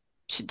like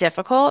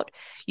difficult,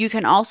 you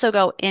can also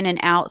go in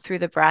and out through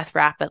the breath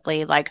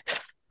rapidly, like.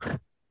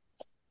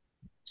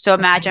 So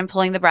imagine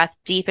pulling the breath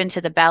deep into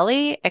the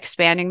belly,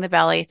 expanding the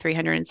belly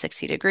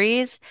 360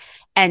 degrees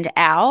and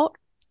out.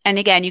 And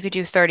again, you could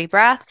do 30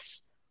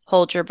 breaths,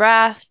 hold your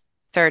breath,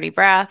 30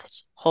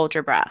 breaths, hold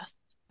your breath.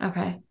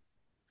 Okay.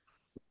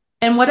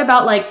 And what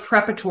about like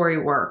preparatory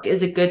work?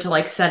 Is it good to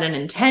like set an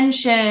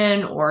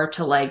intention or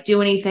to like do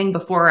anything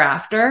before or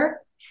after?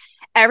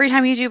 Every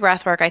time you do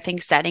breath work, I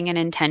think setting an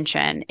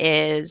intention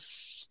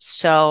is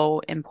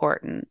so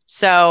important.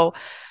 So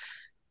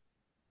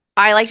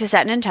I like to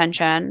set an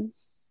intention.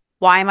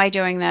 Why am I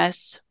doing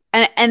this?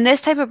 And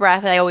this type of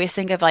breath, I always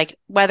think of like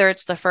whether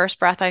it's the first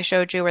breath I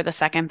showed you or the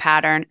second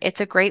pattern, it's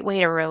a great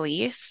way to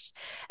release.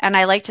 And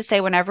I like to say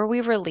whenever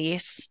we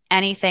release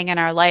anything in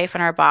our life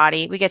and our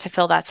body, we get to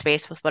fill that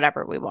space with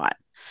whatever we want.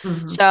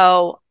 Mm-hmm.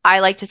 So I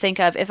like to think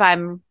of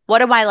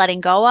what am I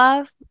letting go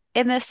of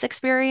in this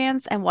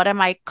experience and what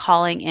am I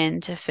calling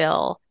in to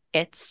fill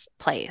its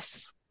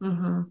place?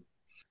 Mm-hmm.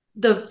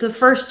 The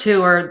first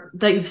two are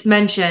that you've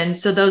mentioned,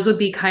 so those would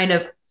be kind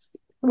of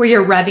where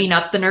you're revving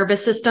up the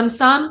nervous system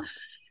some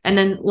and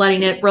then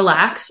letting it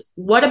relax.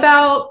 What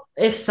about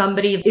if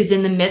somebody is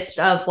in the midst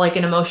of like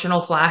an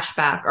emotional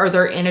flashback or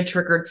they're in a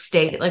triggered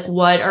state? Like,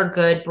 what are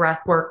good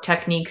breath work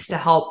techniques to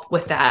help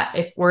with that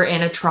if we're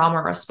in a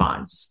trauma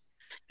response?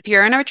 If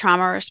you're in a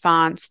trauma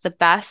response, the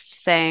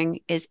best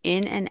thing is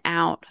in and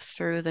out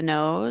through the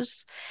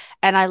nose.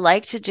 And I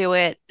like to do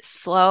it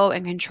slow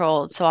and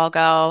controlled. So I'll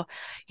go,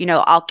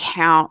 I'll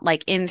count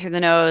like in through the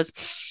nose,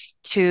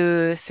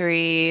 2,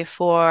 3,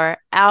 4,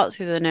 out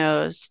through the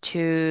nose,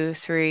 2,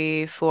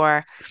 3,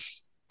 4.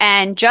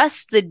 And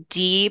just the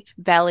deep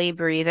belly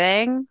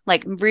breathing,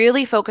 like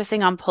really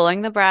focusing on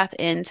pulling the breath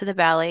into the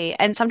belly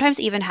and sometimes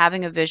even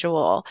having a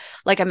visual,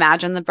 like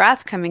imagine the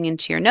breath coming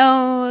into your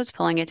nose,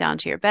 pulling it down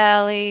to your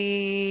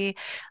belly,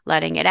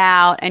 letting it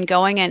out and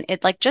going in.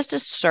 It's like just a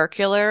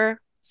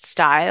circular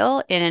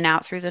style in and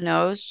out through the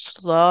nose,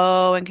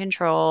 slow and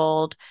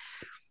controlled.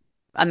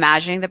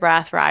 Imagining the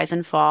breath rise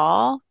and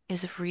fall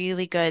is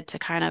really good to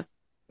kind of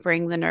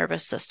bring the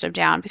nervous system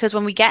down because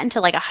when we get into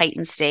like a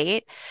heightened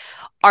state,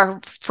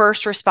 our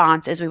first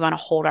response is we want to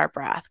hold our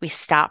breath. We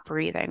stop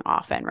breathing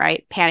often,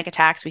 right? Panic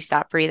attacks, we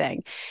stop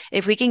breathing.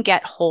 If we can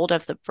get hold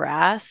of the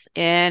breath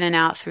in and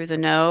out through the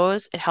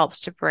nose, it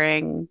helps to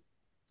bring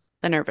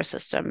the nervous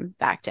system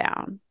back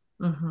down.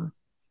 Mm-hmm.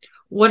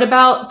 What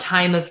about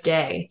time of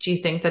day? Do you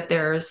think that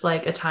there's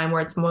like a time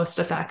where it's most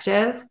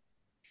effective?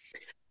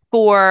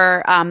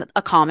 For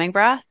a calming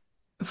breath?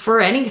 For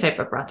any type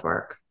of breath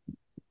work.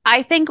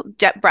 I think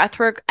breath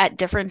work at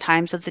different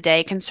times of the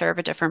day can serve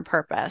a different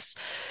purpose.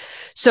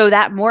 So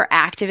that more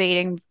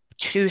activating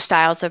 2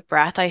 styles of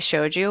breath I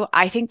showed you,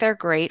 I think they're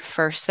great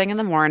first thing in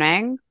the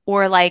morning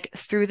or like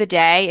through the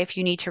day if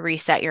you need to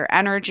reset your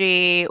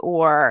energy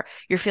or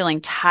you're feeling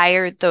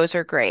tired, those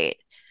are great.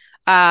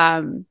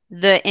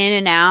 The in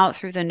and out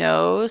through the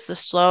nose, the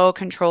slow,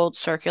 controlled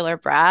circular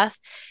breath.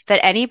 If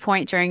at any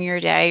point during your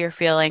day you're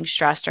feeling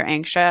stressed or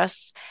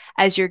anxious,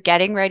 as you're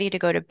getting ready to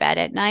go to bed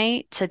at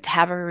night, to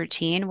have a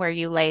routine where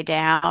you lay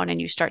down and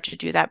you start to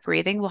do that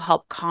breathing will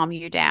help calm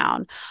you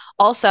down.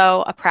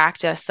 Also, a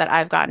practice that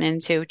I've gotten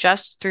into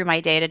just through my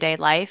day-to-day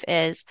life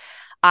is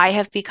I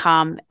have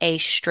become a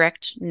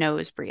strict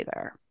nose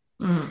breather.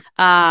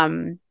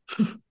 Mm.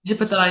 You should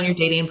put that on your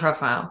dating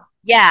profile.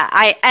 Yeah,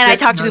 I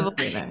talk to people.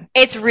 Breathing.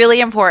 It's really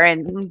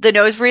important. The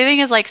nose breathing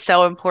is like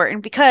so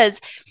important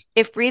because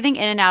if breathing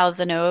in and out of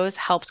the nose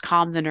helps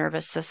calm the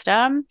nervous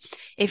system,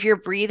 if you're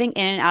breathing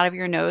in and out of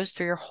your nose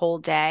through your whole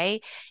day,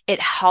 it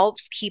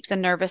helps keep the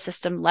nervous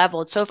system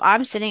leveled. So if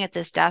I'm sitting at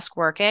this desk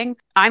working,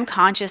 I'm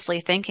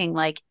consciously thinking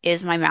like,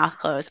 is my mouth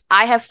closed?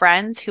 I have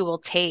friends who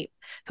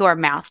are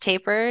mouth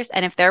tapers,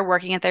 and if they're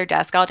working at their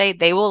desk all day,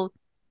 they will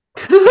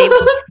tape.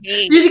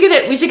 We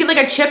should get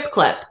like a chip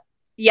clip.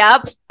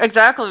 Yep,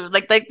 exactly.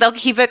 Like they'll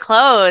keep it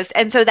closed.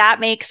 And so that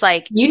makes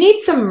like you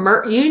need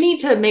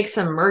to make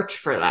some merch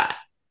for that.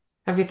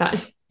 Have you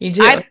thought you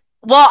do?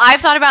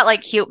 I've thought about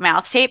like cute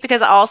mouth tape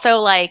because also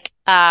like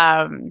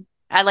I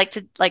like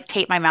to like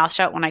tape my mouth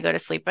shut when I go to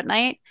sleep at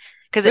night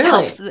because it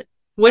helps.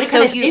 What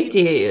kind of tape do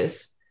you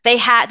use? They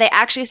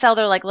actually sell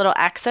their like little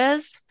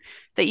X's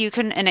that you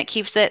can, and it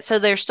keeps it so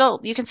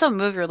you can still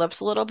move your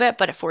lips a little bit,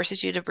 but it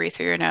forces you to breathe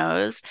through your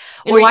nose.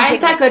 And why is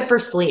that good for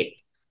sleep?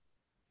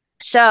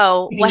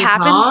 So what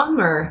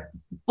happens?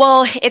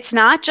 Well, it's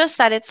not just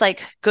that it's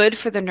like good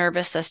for the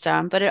nervous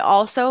system, but it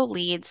also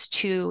leads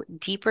to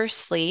deeper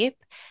sleep.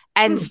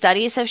 And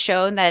studies have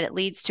shown that it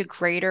leads to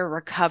greater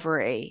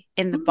recovery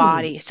in the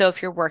body. So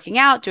if you're working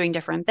out, doing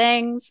different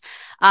things,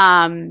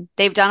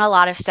 they've done a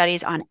lot of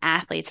studies on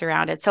athletes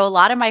around it. So a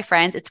lot of my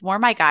friends, it's more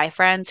my guy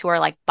friends who are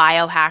like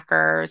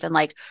biohackers and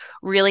like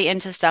really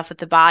into stuff with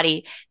the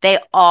body. They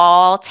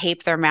all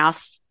tape their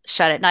mouth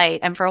shut at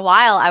night. And for a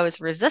while I was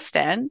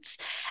resistant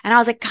and I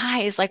was like,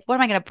 guys, like, what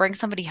am I going to bring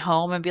somebody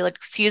home and be like,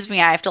 excuse me,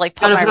 I have to like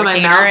put my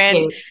retainer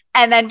in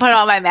and then put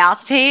on my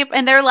mouth tape.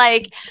 And they're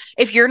like,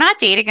 if you're not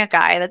dating a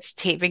guy that's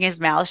taping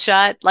his mouth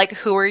shut, like,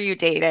 who are you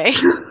dating?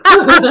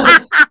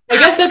 I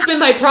guess that's been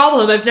my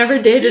problem. I've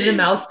never dated a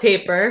mouth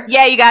taper.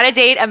 Yeah, you got to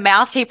date a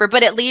mouth taper,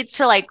 but it leads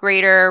to like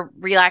greater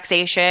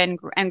relaxation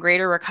and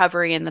greater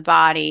recovery in the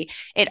body.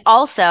 It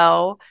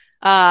also,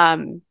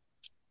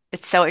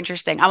 it's so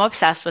interesting. I'm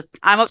obsessed with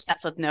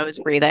nose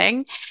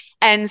breathing.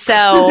 And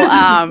so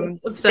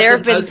there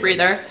have been nose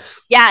breather.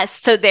 Yes.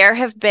 So there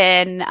have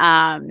been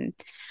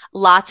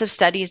lots of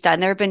studies done.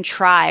 There have been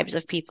tribes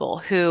of people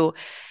who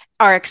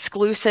are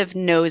exclusive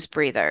nose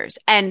breathers.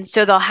 And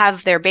so they'll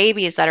have their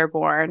babies that are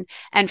born.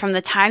 And from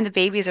the time the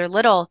babies are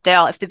little,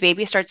 if the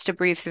baby starts to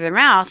breathe through their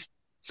mouth,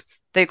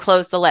 They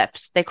close the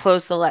lips. They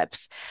close the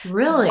lips.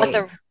 Really?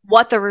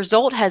 What the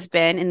result has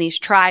been in these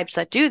tribes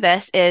that do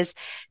this is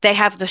they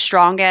have the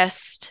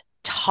strongest,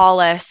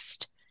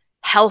 tallest,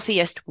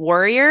 healthiest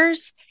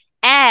warriors.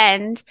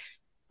 And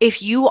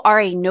if you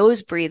are a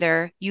nose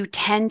breather, you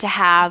tend to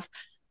have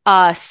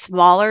a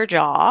smaller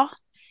jaw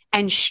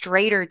and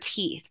straighter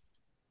teeth.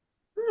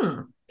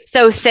 Hmm.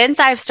 So since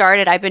I've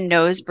started, I've been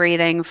nose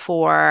breathing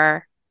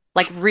for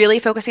like really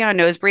focusing on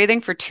nose breathing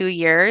for 2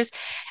 years.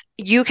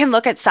 You can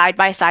look at side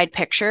by side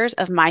pictures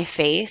of my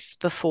face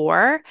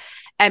before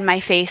and my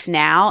face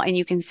now, and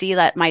you can see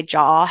that my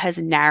jaw has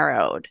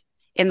narrowed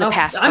in the Oh,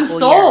 past I'm couple years.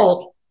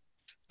 sold.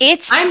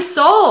 I'm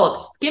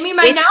sold. Give me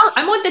my now.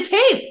 I'm on the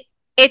tape.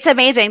 It's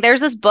amazing.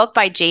 There's this book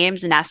by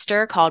James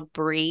Nestor called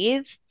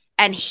Breathe,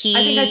 and I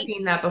think I've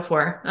seen that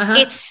before.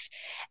 it's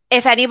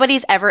if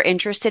anybody's ever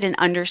interested in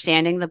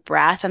understanding the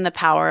breath and the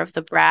power of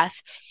the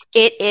breath,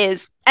 it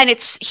is, and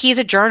he's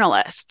a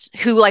journalist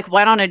who like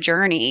went on a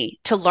journey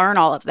to learn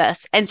all of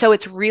this. And so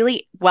it's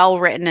really well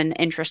written and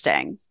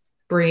interesting.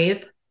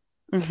 Breathe.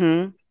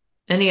 Mm-hmm.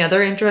 Any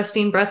other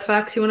interesting breath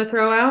facts you want to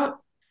throw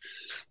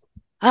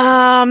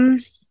out?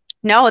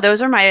 No,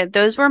 those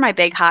were my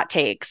big hot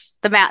takes.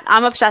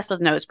 I'm obsessed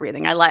with nose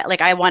breathing.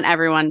 I want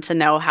everyone to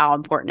know how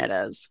important it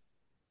is.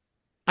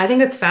 I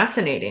think it's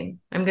fascinating.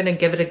 I'm gonna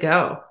give it a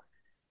go.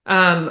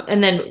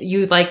 And then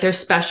there's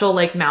special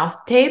like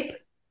mouth tape.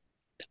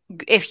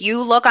 If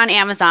you look on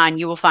Amazon,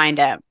 you will find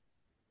it.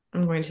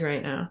 I'm going to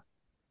right now.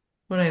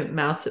 What I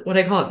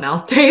call it,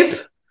 mouth tape?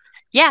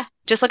 Yeah,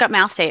 just look up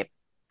mouth tape.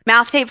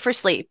 Mouth tape for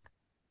sleep.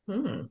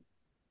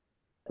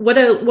 What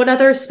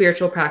other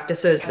spiritual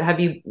practices have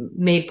you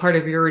made part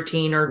of your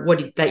routine, or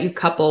that you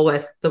couple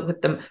with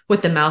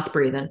the mouth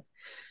breathing?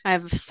 I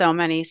have so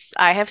many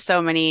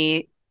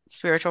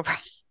spiritual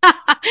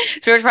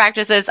spiritual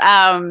practices.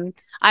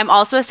 I'm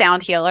also a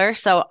sound healer,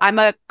 so I'm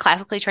a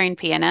classically trained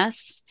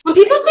pianist. When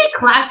people say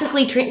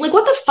classically trained, like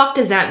what the fuck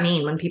does that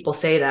mean when people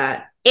say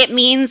that? It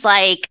means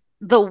like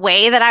the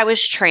way that I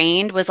was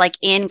trained was like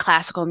in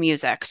classical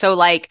music. So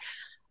like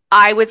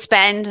I would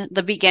spend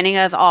the beginning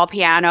of all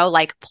piano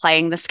like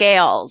playing the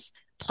scales,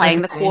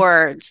 playing the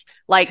chords,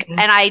 like,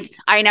 and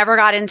I never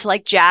got into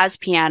like jazz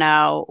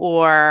piano,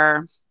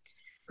 or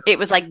it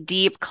was like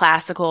deep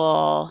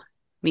classical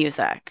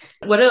music.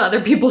 What do other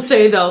people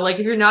say though? Like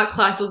if you're not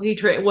classically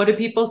trained, what do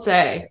people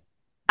say?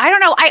 I don't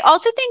know. I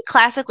also think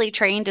classically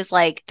trained is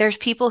like there's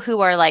people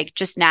who are like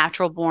just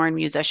natural born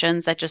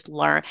musicians that just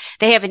learn.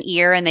 They have an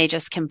ear and they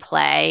just can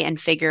play and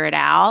figure it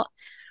out.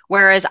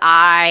 Whereas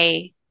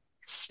I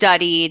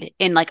studied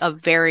in like a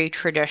very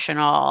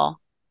traditional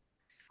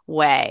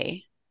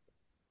way.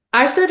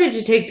 I started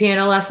to take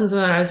piano lessons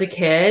when I was a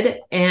kid,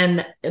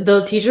 and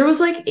the teacher was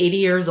like 80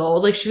 years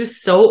old. Like she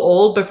was so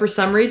old, but for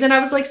some reason I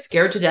was like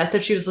scared to death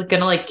that she was like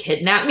gonna like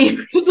kidnap me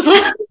for some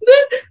reason.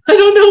 I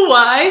don't know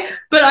why,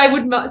 but I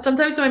would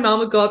sometimes my mom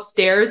would go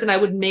upstairs and I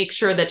would make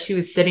sure that she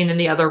was sitting in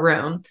the other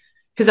room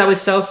because I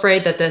was so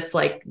afraid that this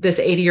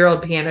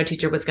 80-year-old piano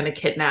teacher was gonna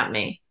kidnap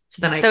me.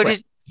 So then I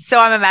quit. So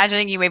I'm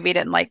imagining you maybe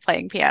didn't like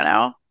playing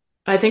piano.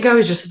 I think I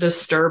was just a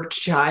disturbed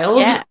child.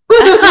 Yeah.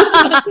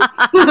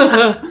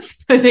 I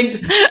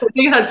think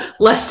it had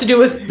less to do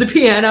with the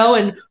piano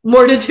and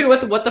more to do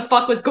with what the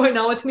fuck was going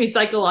on with me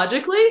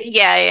psychologically.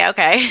 Yeah,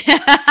 okay.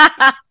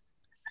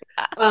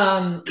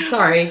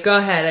 Sorry, go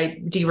ahead.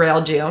 I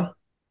derailed you.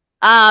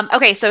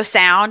 Okay, so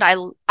sound. I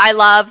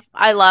love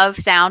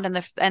sound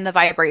and the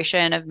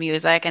vibration of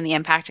music and the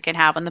impact it can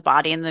have on the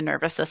body and the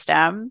nervous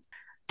system.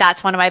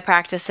 That's one of my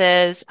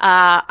practices.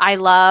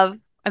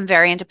 I'm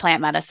very into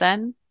plant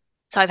medicine.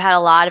 So I've had a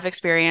lot of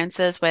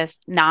experiences with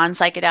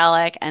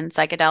non-psychedelic and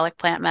psychedelic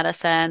plant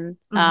medicine.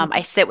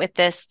 I sit with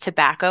this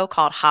tobacco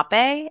called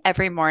hape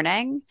every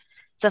morning.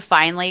 It's a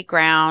finely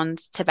ground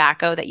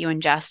tobacco that you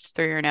ingest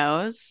through your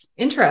nose.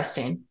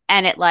 Interesting.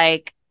 And it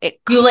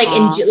you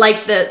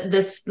the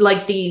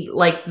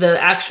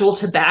actual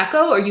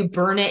tobacco, or you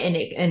burn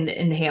it and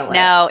inhale it?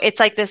 No, it's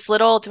like this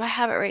little, do I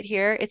have it right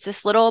here? It's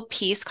this little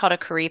piece called a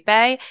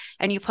caripe,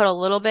 and you put a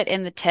little bit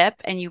in the tip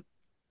and you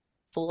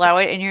blow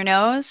it in your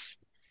nose.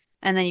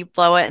 And then you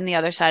blow it in the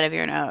other side of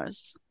your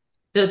nose.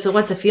 So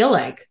what's it feel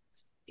like?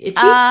 Itchy?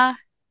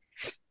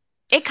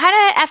 It kind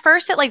of, at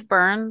first it like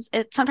burns.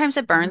 Sometimes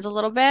it burns a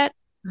little bit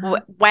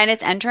when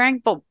it's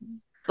entering, but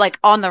like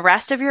on the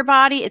rest of your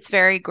body, it's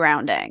very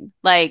grounding.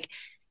 Like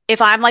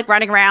if I'm like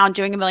running around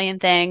doing a million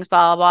things,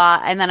 blah, blah,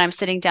 blah, and then I'm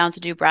sitting down to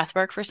do breath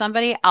work for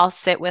somebody, I'll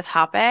sit with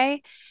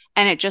hape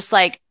and it just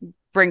like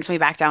brings me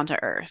back down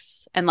to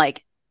earth and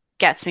like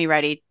gets me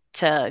ready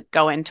to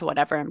go into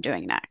whatever I'm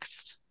doing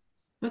next.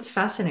 That's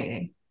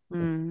fascinating.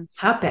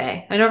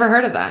 Hape. I never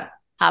heard of that.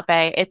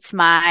 Hape. It's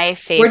my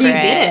favorite. Where do you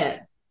get it?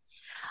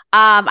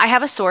 I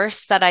have a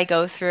source that I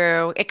go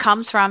through. It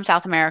comes from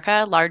South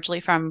America, largely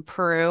from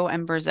Peru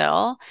and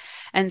Brazil.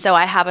 And so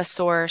I have a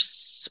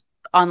source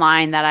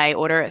online that I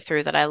order it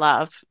through that I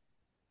love.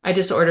 I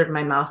just ordered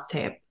my mouth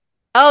tape.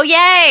 Oh,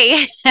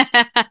 yay!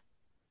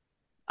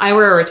 I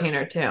wear a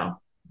retainer too.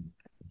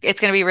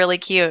 It's going to be really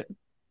cute.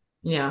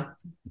 Yeah.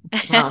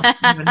 Well, I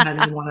haven't had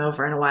anyone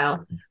over in a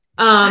while.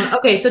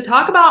 Okay, so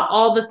talk about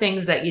all the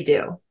things that you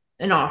do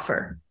and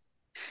offer.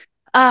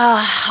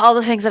 All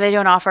the things that I do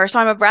and offer. So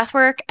I'm a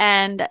breathwork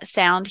and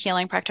sound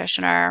healing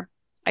practitioner.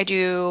 I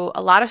do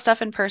a lot of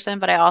stuff in person,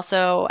 but I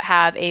also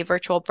have a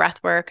virtual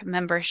breathwork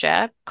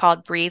membership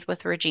called Breathe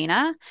with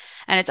Regina,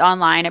 and it's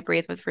online at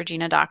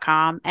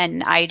breathewithregina.com.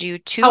 And I do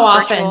How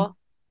often?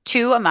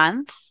 two a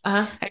month.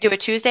 Uh-huh. I do a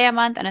Tuesday a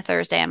month and a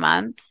Thursday a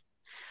month.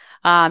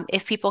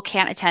 If people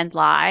can't attend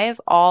live,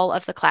 all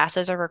of the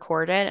classes are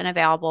recorded and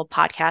available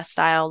podcast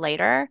style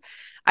later.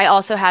 I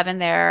also have in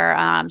there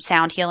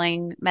sound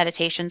healing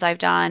meditations I've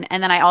done.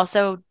 And then I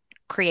also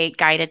create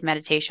guided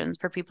meditations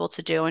for people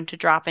to do and to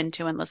drop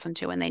into and listen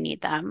to when they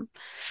need them.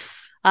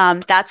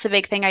 That's the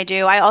big thing I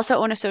do. I also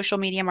own a social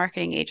media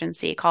marketing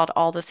agency called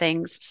All the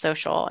Things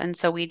Social. And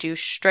so we do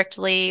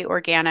strictly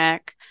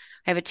organic.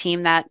 I have a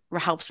team that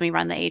helps me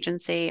run the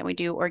agency, and we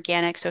do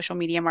organic social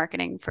media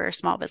marketing for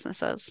small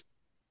businesses.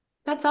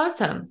 That's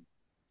awesome.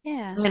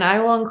 Yeah. And I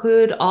will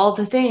include all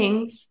the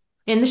things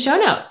in the show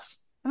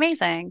notes.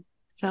 Amazing.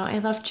 So I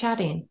love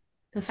chatting.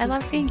 I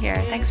love being here.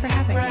 Thanks for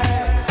having me.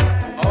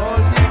 All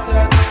you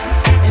touch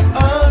and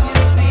all you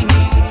see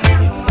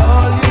is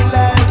all you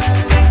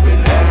like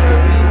will ever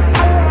be.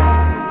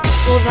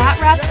 Well, that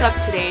wraps up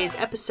today's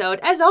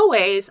episode. As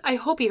always, I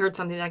hope you heard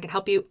something that can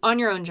help you on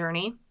your own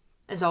journey.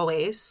 As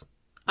always,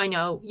 I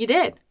know you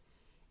did.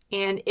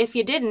 And if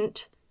you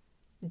didn't,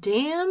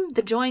 damn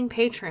the join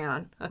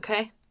Patreon,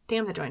 okay?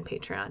 Damn the join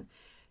Patreon.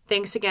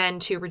 Thanks again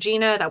to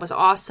Regina. That was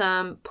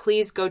awesome.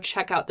 Please go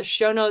check out the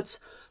show notes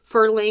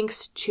for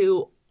links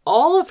to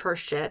all of her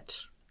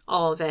shit,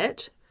 all of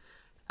it.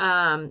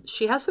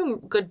 She has some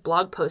good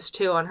blog posts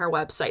too on her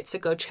website, so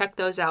go check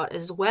those out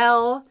as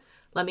well.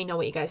 Let me know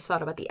what you guys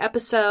thought about the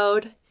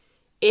episode.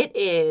 It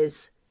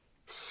is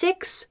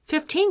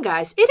 6:15,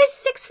 guys. It is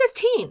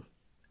 6:15.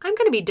 I'm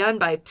going to be done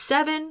by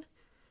 7.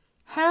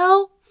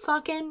 Hell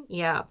fucking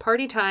yeah.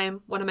 Party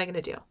time. What am I going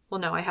to do? Well,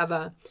 no, I have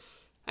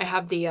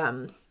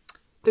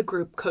the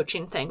group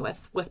coaching thing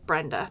with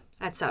Brenda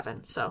at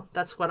 7. So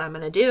that's what I'm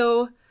going to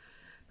do.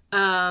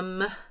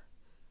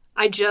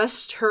 I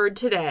just heard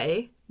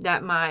today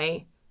that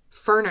my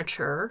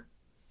furniture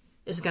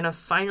is going to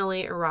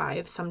finally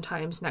arrive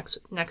sometimes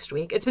next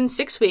week. It's been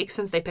 6 weeks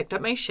since they picked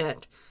up my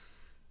shit.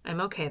 I'm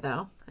okay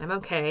though. I'm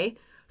okay.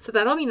 So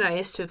that'll be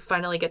nice to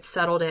finally get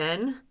settled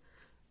in.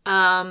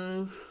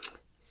 What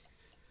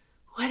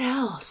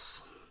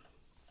else?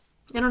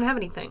 I don't have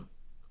anything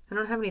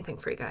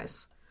for you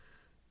guys.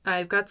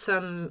 I've got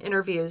some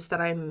interviews that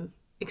I'm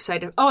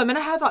excited. Oh, I'm going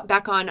to have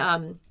back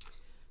on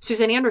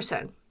Suzanne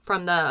Anderson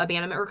from the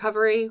Abandonment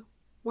Recovery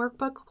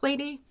Workbook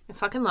lady. I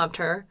fucking loved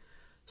her.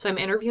 So I'm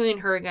interviewing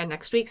her again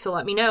next week. So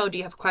let me know, do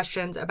you have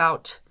questions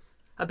about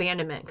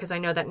abandonment? Because I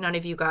know that none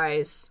of you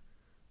guys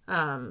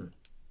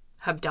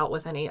have dealt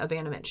with any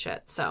abandonment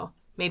shit. So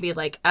maybe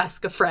like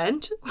ask a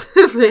friend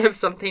if they have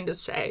something to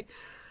say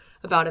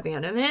about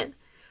abandonment.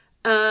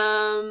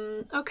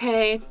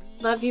 Okay.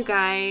 Love you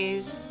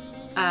guys.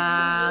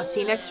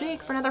 See you next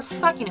week for another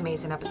fucking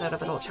amazing episode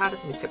of Adult Chat.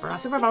 It's gonna be super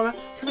awesome,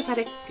 super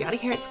excited. If you're out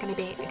of here, it's gonna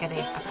be a good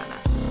day. I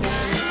promise.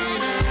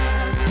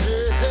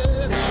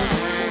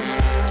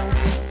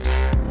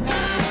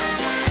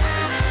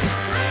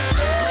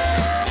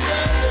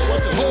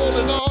 What you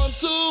holding on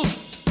to?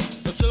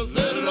 Just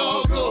let it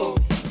all go.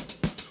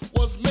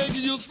 What's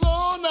making you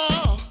slow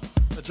now?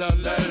 Just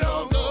let it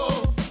all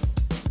go.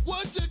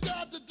 What you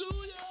got to do,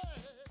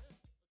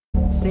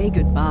 yeah. Say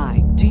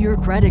goodbye to your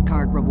credit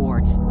card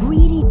rewards.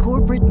 Greedy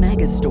corporate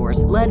mega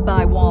stores, led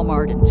by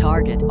Walmart and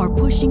Target, are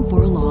pushing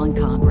for a law in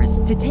Congress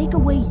to take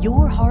away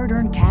your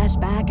hard-earned cash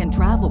back and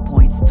travel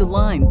points to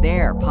line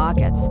their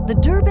pockets. The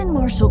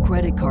Durbin-Marshall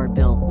credit card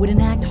bill would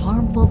enact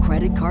harmful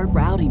credit card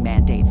routing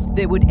mandates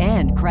that would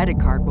end credit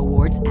card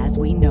rewards as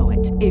we know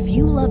it. If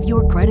you love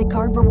your credit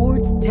card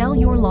rewards, tell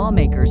your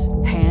lawmakers,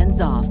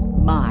 hands off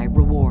my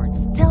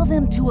rewards. Tell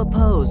them to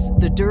oppose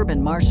the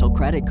Durbin-Marshall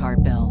credit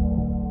card bill.